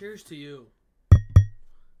day. Cheers to you.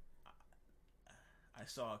 I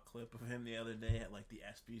saw a clip of him the other day at the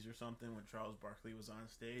ESPYs or something when Charles Barkley was on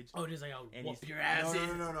stage. Oh, he's like, I'll whoop your ass.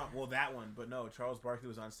 No. Well, that one. But no, Charles Barkley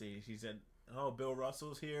was on stage. He said, oh, Bill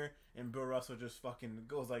Russell's here. And Bill Russell just fucking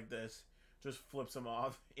goes like this. Just flips him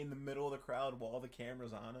off in the middle of the crowd while the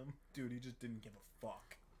camera's on him. Dude, he just didn't give a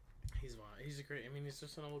fuck. He's a great, he's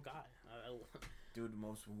just an old guy. Dude,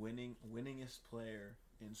 most winningest player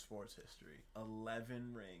in sports history.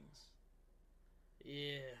 11 rings.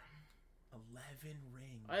 Yeah. 11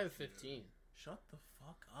 rings. I have 15. Dude. Shut the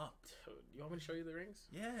fuck up. Dude, you want me to show you the rings?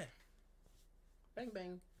 Yeah. Bang,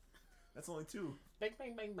 bang. That's only 2. Bang,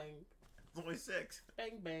 bang, bang, bang. It's only 6.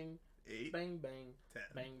 Bang, bang. 8. Bang, bang. 10.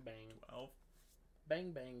 Bang, bang. 12.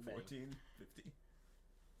 Bang, bang, bang. 14. 15.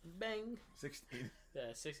 Bang. 16.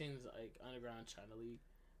 Yeah, 16 is underground China League.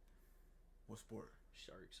 What sport?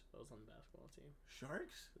 Sharks. I was on the basketball team.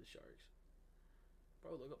 Sharks? The Sharks.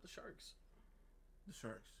 Bro, look up the Sharks. The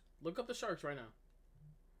Sharks. Look up the Sharks right now.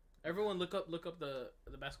 Everyone, look up the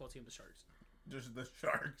basketball team, the Sharks. Just the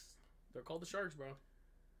Sharks. They're called the Sharks, bro.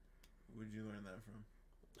 Where'd you learn that from?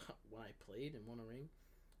 When I played and won a ring.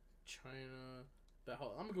 China. I'm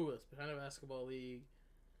gonna Google this. China Basketball League.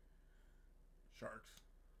 Sharks.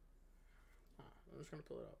 I'm just gonna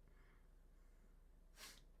pull it up.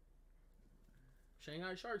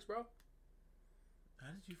 Shanghai Sharks, bro.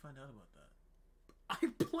 How did you find out about that? I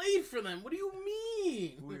played for them. What do you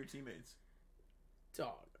mean? Who were your teammates?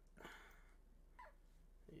 Dog.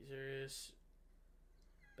 These are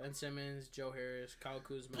Ben Simmons, Joe Harris, Kyle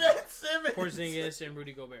Kuzma, Ben Simmons! Porzingis, and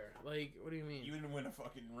Rudy Gobert. Like, what do you mean? You didn't win a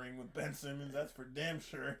fucking ring with Ben Simmons, that's for damn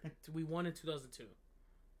sure. We won in 2002.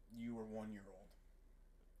 You were 1 year old.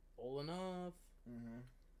 Old enough. Mm-hmm.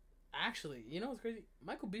 Actually, you know what's crazy?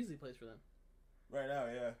 Michael Beasley plays for them. Right now,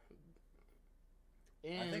 yeah.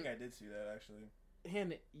 And, I think I did see that, actually.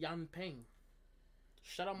 And Yan Peng.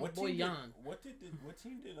 Shout out my What boy team Yan. What team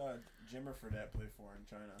did Jimmer Fredette play for in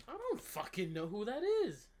China? I don't fucking know who that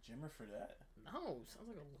is. Jimmer Fredette? No, sounds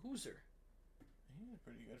like a loser. He was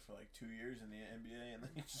pretty good for like 2 years in the NBA, and then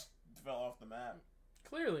he just fell off the map.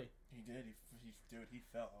 Clearly. He did. He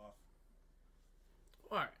fell off.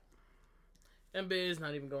 Alright. NBA is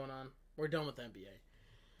not even going on. We're done with the NBA.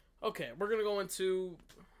 Okay, we're going to go into,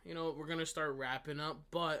 we're going to start wrapping up,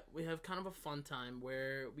 but we have kind of a fun time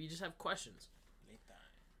where we just have questions.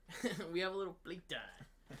 We have a little playtime.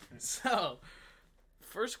 So,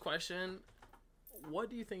 first question, what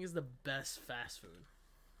do you think is the best fast food?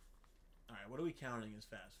 Alright, what are we counting as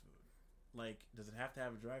fast food? Like, does it have to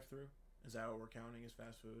have a drive-thru? Is that what we're counting as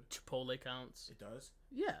fast food? Chipotle counts. It does?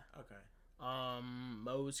 Yeah. Okay.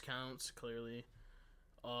 Moe's counts, clearly.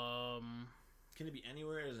 Can it be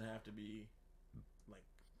anywhere, or does it have to be, like,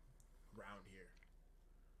 around here?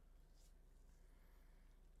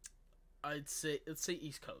 Let's say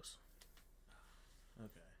East Coast.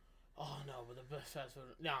 Okay. Oh, no, but the best fast food...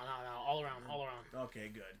 No, all around. Okay,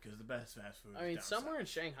 good, because the best fast food I mean, down somewhere south. in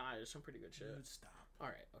Shanghai, there's some pretty good shit. Dude, stop.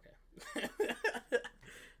 Alright, okay.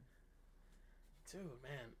 Dude,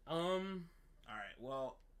 man. Alright,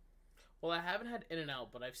 well, I haven't had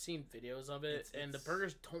In-N-Out, but I've seen videos of it, and the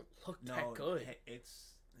burgers don't look that good.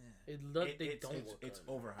 They don't look It's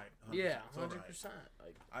good. overhyped. 100%. Yeah, It's 100%. overhyped.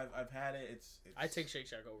 Like, I've had it. It's I take Shake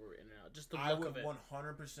Shack over In-N-Out. Just the I look would of it.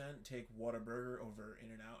 100% take Whataburger over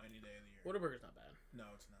In-N-Out any day of the year. Whataburger's not bad. No,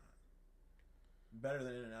 it's not. Better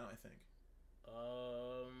than In-N-Out, I think.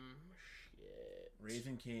 Shit.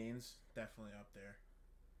 Raising Cane's definitely up there.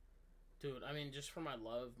 Dude, I mean, just for my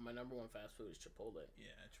love, my number one fast food is Chipotle.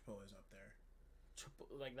 Yeah, Chipotle's up there.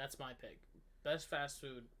 Like, that's my pick. Best fast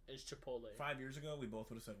food is Chipotle. 5 years ago, we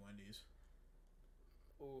both would have said Wendy's.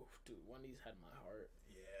 Ooh, dude, Wendy's had my heart.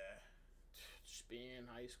 Yeah. Just being in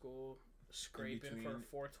high school, scraping for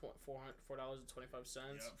 $4.25.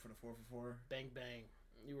 Yep, for the 4 for $4. Bang bang,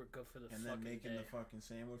 you were good for the and fucking then making day. the fucking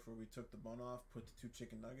sandwich where we took the bun off, put the 2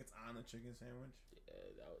 chicken nuggets on the chicken sandwich.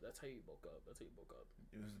 Yeah, that's how you woke up.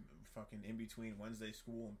 It was fucking in between Wednesday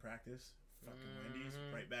school and practice. Fucking Wendy's,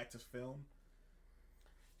 right back to film.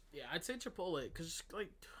 Yeah, I'd say Chipotle because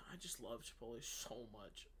like I just love Chipotle so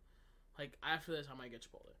much. Like after this, I might get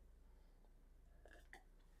Chipotle.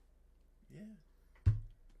 Yeah.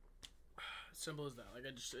 Simple as that. Like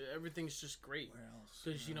everything's just great. Where else?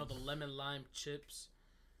 Because the lemon lime chips.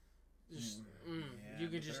 Just yeah, you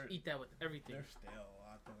can just eat that with everything. They're stale a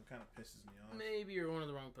lot though. It kind of pisses me off. Maybe you're going to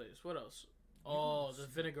the wrong place. What else? Oh, the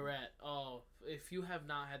vinaigrette. Oh, if you have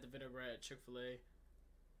not had the vinaigrette at Chick-fil-A,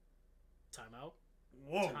 time out.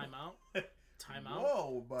 Whoa. Time out. Time out.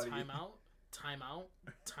 Whoa, buddy. Time out. Time out.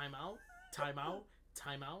 Time out. Time out.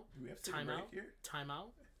 Time out. Do we have to take Time a break out. here? Time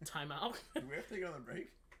out. Time out. Do we have to take another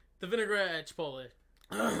break? The vinaigrette at Chipotle.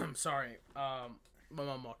 Sorry. My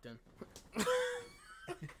mom walked in.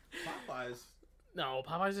 Popeyes. No,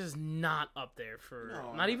 Popeyes is not up there for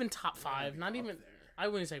not even top 5. Not even. There. I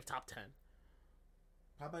wouldn't say top 10.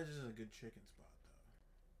 Popeyes is a good chicken spot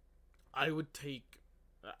though. I would take.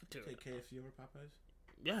 Dude. Take KFC over Popeyes?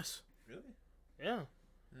 Yes. Really? Yeah.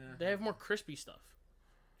 Yeah. They have more crispy stuff.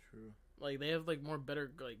 True. Like they have like more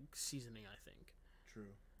better like seasoning. I think.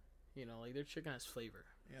 True. Like their chicken has flavor.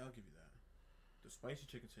 Yeah, I'll give you that. The spicy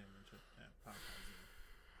chicken sandwich at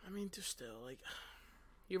Popeyes. I mean, just still like.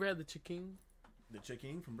 You ever had the chicken? The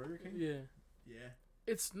chicken from Burger King? Yeah. Yeah.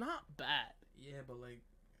 It's not bad. Yeah, but like,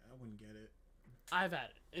 I wouldn't get it. I've had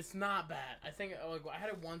it. It's not bad. I think like I had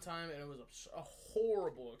it one time and it was a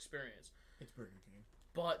horrible experience. It's Burger King.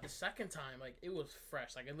 But the second time, like it was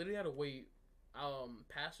fresh. Like I literally had to wait,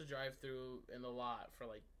 past the drive-through in the lot for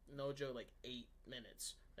like no joke, like 8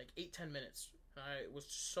 minutes, like 8-10 minutes. I was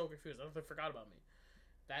so confused. I forgot about me.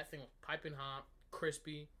 That thing was piping hot,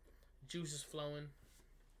 crispy, juices flowing.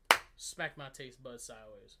 Smacked my taste buds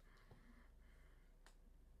sideways.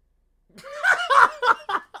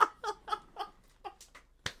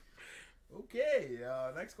 Okay,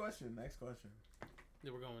 next question.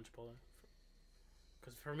 Yeah, we're going Chipotle.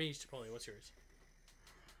 Because for me, it's Chipotle. What's yours?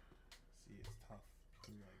 See, it's tough.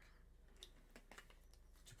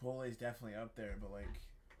 Chipotle is definitely up there, but like,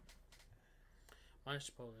 mine's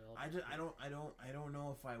Chipotle. I don't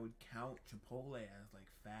know if I would count Chipotle as like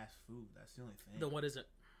fast food. That's the only thing. Then what is it?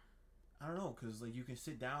 I don't know, cause like you can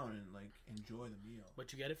sit down and like enjoy the meal.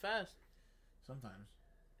 But you get it fast. Sometimes,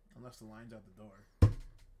 unless the line's out the door.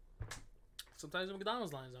 Sometimes the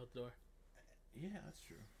McDonald's line's out the door. Yeah, that's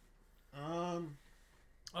true.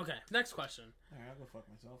 Okay, next question. Alright, I'll go fuck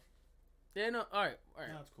myself. Yeah, no, alright.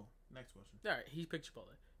 No, that's cool. Next question. Alright, he picked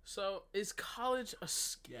Chipotle. So, is college a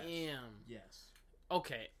scam? Yes.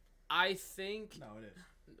 Okay, I think... No, it is.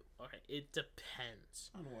 Okay, it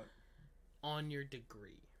depends. On what? On your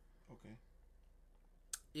degree. Okay.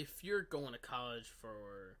 If you're going to college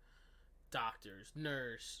for doctors,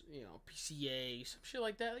 nurse, PCA, some shit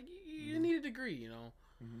like that, like, you need a degree,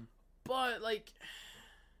 Mm-hmm. But, like...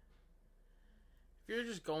 If you're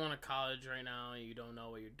just going to college right now and you don't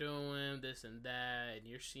know what you're doing, this and that, and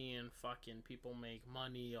you're seeing fucking people make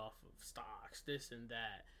money off of stocks, this and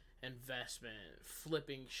that, investment,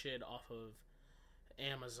 flipping shit off of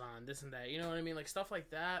Amazon, this and that, you know what I mean? Like, stuff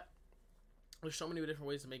like that. There's so many different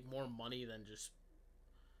ways to make more money than just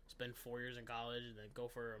spend 4 years in college and then go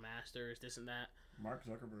for a master's, this and that. Mark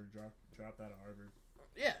Zuckerberg dropped out of Harvard.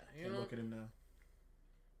 Yeah, you know. Look at him now.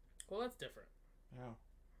 Well, that's different. How?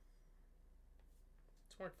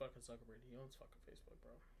 It's Mark fucking Zuckerberg. He owns fucking Facebook,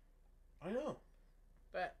 bro. I know.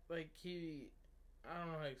 But, like, I don't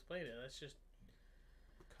know how to explain it. That's just...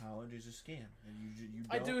 College is a scam. And you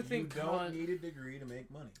don't need a degree to make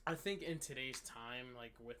money. I think in today's time,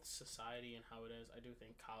 like, with society and how it is, I do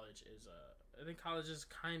think college is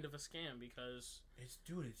kind of a scam because...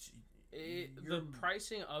 the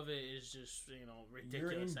pricing of it is just,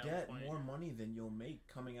 ridiculous. You're in debt more money than you'll make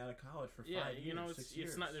coming out of college for 5 years, 6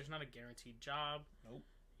 years. There's not a guaranteed job. Nope.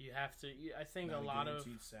 You have to. I think not a lot of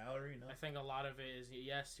salary. No. I think a lot of it is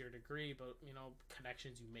yes, your degree, but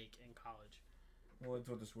connections you make in college. Well, it's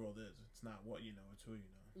what this world is. It's not what you know; it's who you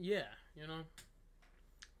know. Yeah,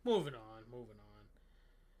 Moving on.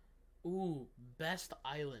 Ooh, best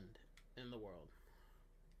island in the world.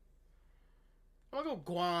 I'm gonna go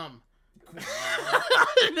Guam.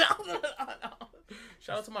 No.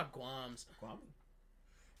 Shout out to my Guams. Guam?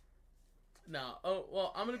 No. Oh,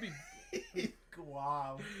 well, I'm gonna be...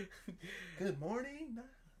 Guam. Good morning.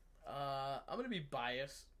 I'm gonna be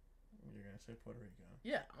biased. You're gonna say Puerto Rico.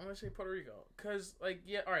 Yeah, I'm gonna say Puerto Rico. Cause,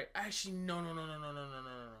 alright. Actually, no.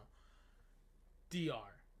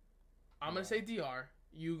 DR. I'm gonna say DR.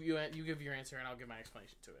 You give your answer and I'll give my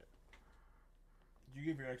explanation to it. You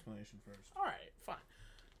give your explanation first. Alright, fine.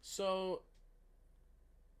 So,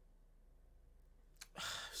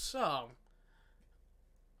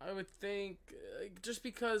 I would think, just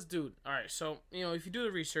because, dude, alright, so, if you do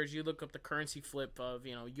the research, you look up the currency flip of,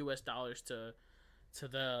 US dollars to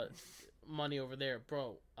the money over there,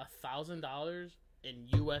 bro, $1,000 in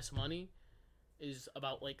US money is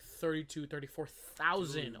about, like,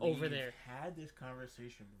 34,000 over there. Had this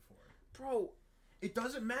conversation before. Bro, it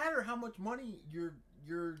doesn't matter how much money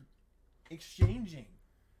you're exchanging.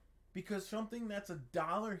 Because something that's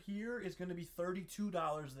 $1 here is going to be $32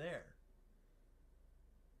 there.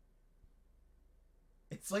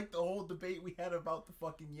 It's like the whole debate we had about the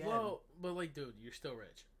fucking yen. Well, but like, dude, you're still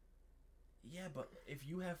rich. Yeah, but if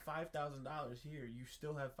you have $5,000 here, you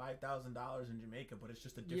still have $5,000 in Jamaica, but it's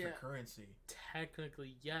just a different currency.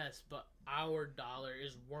 Technically, yes, but our dollar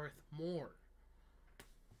is worth more.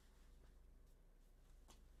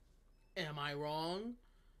 Am I wrong?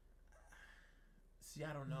 See,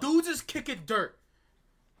 I don't know. Dudes is kicking dirt.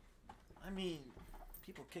 I mean,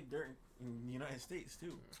 people kick dirt in the United States,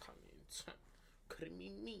 too. I mean, couldn't be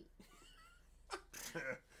me.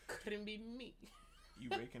 Couldn't be me. You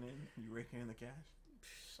raking in the cash?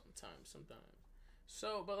 Sometimes.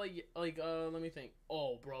 So, but let me think.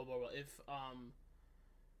 Oh, bro.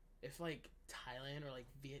 If like Thailand or like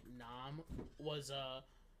Vietnam was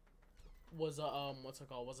what's it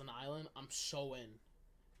called? Was an island, I'm so in.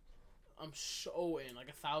 Like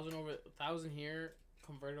 1,000 here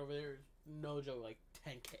converted over there, no joke. Like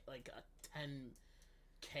 10K, like a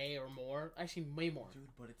 10K or more. Actually, way more. Dude,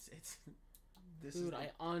 but it's. Dude, I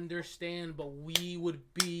understand, but we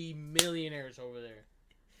would be millionaires over there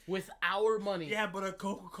with our money. Yeah, but a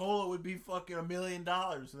Coca-Cola would be fucking $1 million,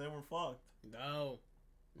 and then we're fucked. No.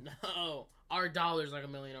 Our dollar's like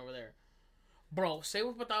 $1 million over there. Bro, save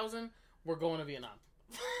up 1,000, we're going to Vietnam.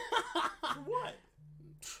 For what?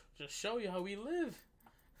 Just show you how we live.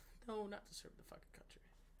 No, not to serve the fucking country.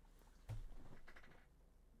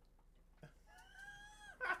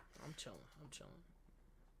 I'm chilling.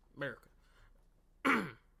 America.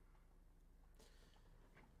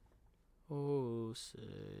 Oh,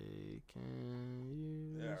 say,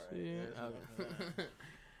 can you see it? Okay.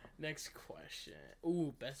 Next question.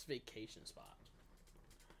 Ooh, best vacation spot.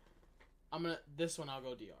 This one I'll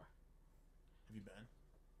go DR. Have you been?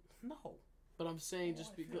 No. But I'm saying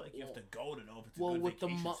just because... like you have to go to know if it's a good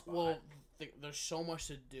vacation spot. There's so much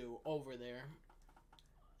to do over there.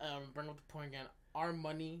 Bring up the point again. Our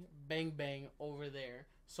money, bang, bang, over there.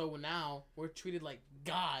 So now, we're treated like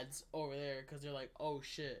gods over there. Because they're like, oh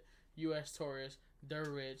shit, U.S. tourists, they're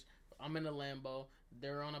rich. I'm in a Lambo.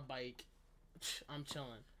 They're on a bike. I'm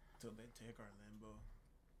chilling. So they take our Lambo.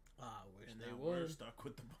 I wish and they we're would. stuck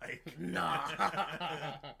with the bike. Nah.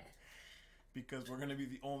 Because we're gonna be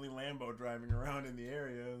the only Lambo driving around in the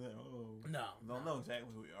area. No. They'll know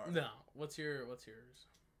exactly who we are. No. What's yours?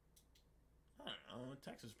 I don't know.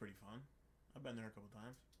 Texas is pretty fun. I've been there a couple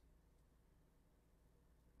times.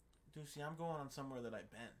 Dude, see, I'm going on somewhere that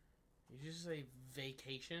I've been. You just say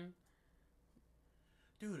vacation?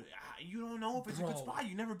 Dude, you don't know if it's a good spot.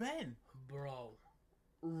 You've never been. Bro.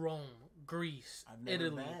 Rome, Greece, I've never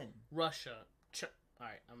Italy, been. Russia.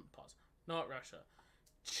 Alright, I'm pause. Not Russia.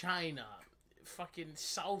 China. Fucking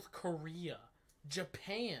South Korea.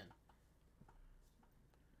 Japan.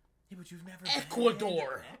 Yeah, but you've never Ecuador.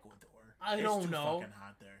 been. Ecuador. I don't know. It's too fucking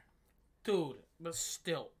hot there. Dude, but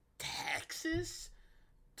still. Texas?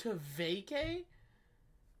 To vacay?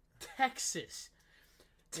 Texas.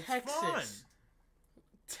 It's fun.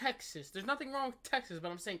 Texas. There's nothing wrong with Texas,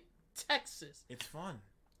 but I'm saying Texas. It's fun.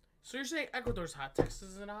 So you're saying Ecuador's hot,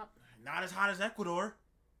 Texas isn't hot? Not as hot as Ecuador.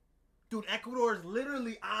 Dude, Ecuador is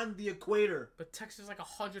literally on the equator. But Texas is like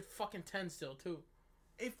 110 still, too.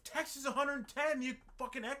 If Texas is 110, you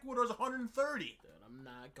fucking Ecuador's 130. Dude, I'm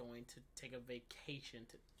not going to take a vacation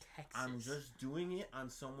to Texas. I'm just doing it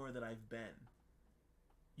on somewhere that I've been.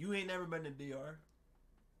 You ain't never been to DR?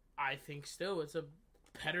 I think still it's a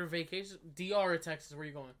better vacation. DR or Texas, where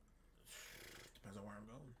you going? Depends on where I'm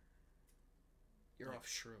going. You're off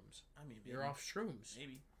shrooms. I mean, you're off shrooms.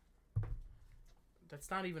 Maybe.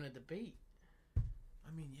 That's not even a debate.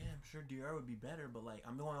 I mean, yeah, I'm sure DR would be better, but like,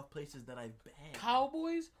 I'm going off places that I've been.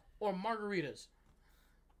 Cowboys or margaritas?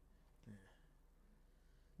 Yeah.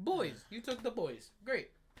 Boys. You took the boys.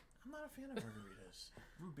 Great. I'm not a fan of margaritas.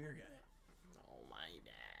 I'm a beer guy. Oh my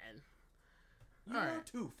dad. You are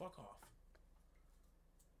too. Fuck off.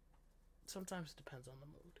 Sometimes it depends on the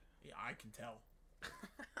mood. Yeah, I can tell.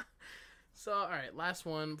 So, all right, last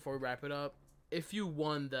one before we wrap it up. If you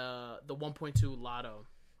won the 1.2 lotto,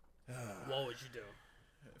 what would you do?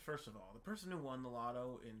 First of all, the person who won the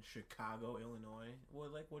lotto in Chicago, Illinois,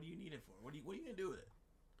 what do you need it for? What are you gonna do with it?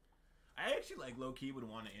 I actually low key would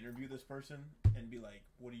want to interview this person and be like,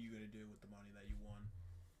 what are you gonna do with the money that you won?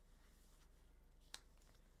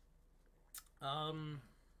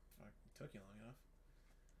 Fuck, it took you long enough.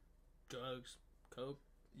 Drugs, coke.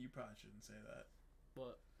 You probably shouldn't say that.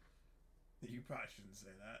 What? You probably shouldn't say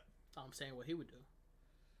that. I'm saying what he would do.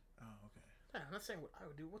 Oh, okay. Yeah, I'm not saying what I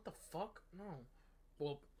would do. What the fuck? No.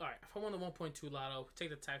 Well, all right. If I won the 1.2 lotto, take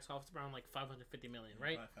the tax off, it's around like 550 million,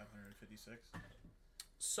 right? 556.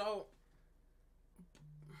 So,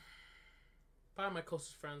 five of my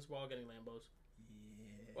closest friends, we're all getting Lambos.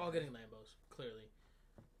 Yeah. We're all getting Lambos, clearly,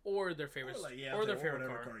 or their favorite, or their favorite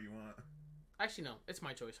whatever car. car you want. Actually, no. It's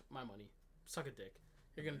my choice. My money. Suck a dick.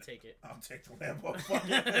 You're gonna take it. I'll take the Lambo. Fuck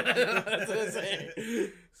it. That's what I'm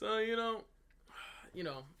saying. So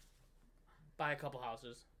buy a couple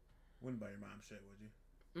houses. Wouldn't buy your mom's shit, would you?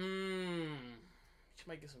 She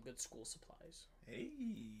might get some good school supplies.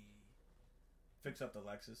 Hey. Fix up the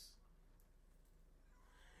Lexus.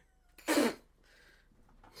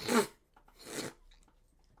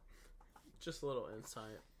 Just a little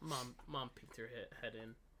insight. Mom peeked her head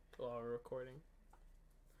in to our recording.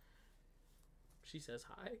 She says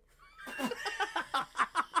hi.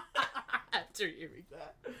 After hearing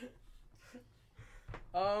that.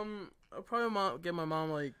 I'll probably get my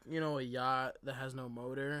mom a yacht that has no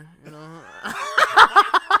motor,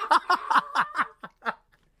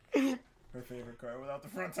 Her favorite car without the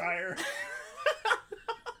front tire.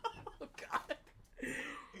 Oh god.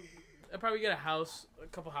 I'll probably get a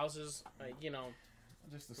couple houses,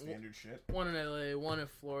 just the standard shit. One in LA, one in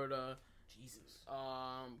Florida. Jesus.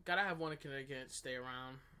 Gotta have one in Connecticut, stay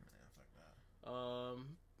around. Yeah, fuck that.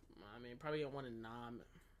 Probably get one in Nam.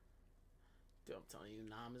 Dude, I'm telling you,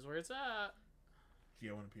 Nam is where it's at. Do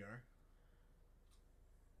you want a PR?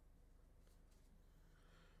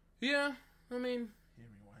 Yeah, I mean,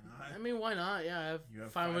 why not? Why not? Yeah, I have, You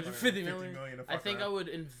have 550 million. to I think around. I would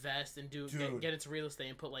invest and get into real estate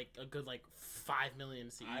and put like a good like 5 million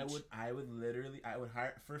each. I would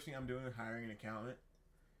hire. First thing I'm doing is hiring an accountant.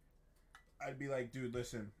 I'd be like, dude,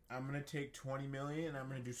 listen, I'm gonna take 20 million and I'm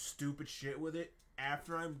gonna do stupid shit with it.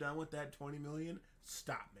 After I'm done with that 20 million,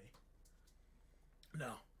 stop me.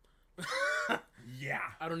 No. Yeah.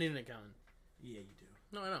 I don't need an accountant. Yeah, you do.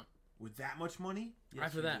 No, I don't. With that much money? Yes,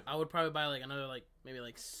 after that, I would probably buy like another like maybe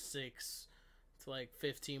like 6 to like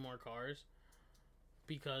 15 more cars.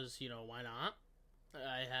 Because, why not?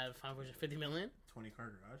 I have 550 million. 20 car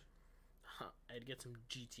garage. I'd get some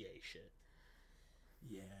GTA shit.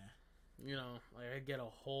 Yeah. Like I'd get a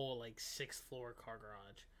whole like 6th floor car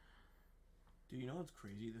garage. Do you know what's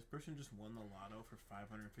crazy? This person just won the lotto for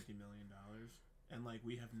 $550 million. And like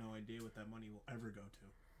we have no idea what that money will ever go to.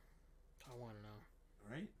 I want to know.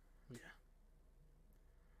 Right? Yeah.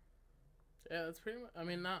 Yeah, that's pretty much. I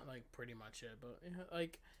mean, not like pretty much it, but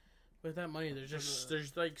like with that money,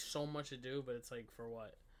 there's like so much to do, but it's like for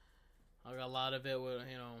what? Like a lot of it would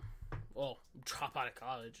drop out of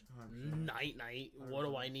college, night. What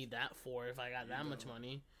do I need that for if I got that much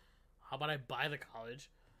money? How about I buy the college?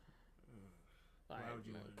 Why would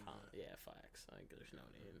you want to do that? Yeah, facts. Like there's no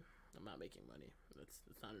need. I'm not making money. That's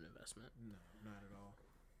not an investment. No, not at all.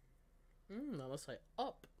 Unless I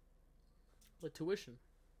up the tuition.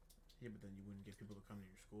 Yeah, but then you wouldn't get people to come to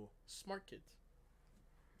your school. Smart kids.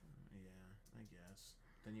 Yeah, I guess.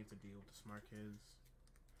 Then you have to deal with the smart kids.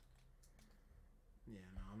 Yeah,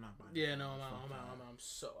 no, I'm not buying. Yeah, no, I'm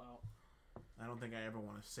so out. I don't think I ever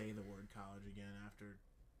want to say the word college again after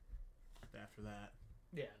that.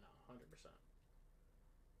 Yeah, no, 100%.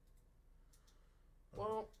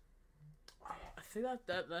 Well, I think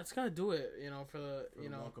that's gonna do it. For the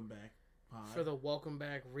welcome back pod. For the welcome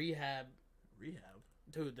back rehab. Rehab.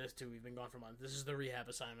 Dude, we've been gone for months. This is the rehab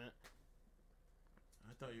assignment.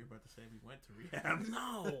 I thought you were about to say we went to rehab.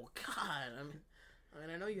 No, God. I mean,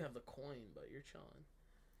 I know you have the coin, but you're chilling.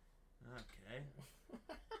 Okay.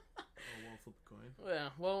 We'll flip a coin. Yeah.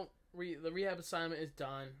 Well, the rehab assignment is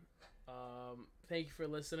done. Thank you for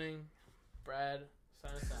listening, Brad.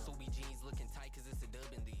 Sign us out. So we jeans looking tight 'cause it's a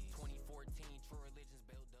dub in these 2014 True Religion's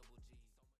built.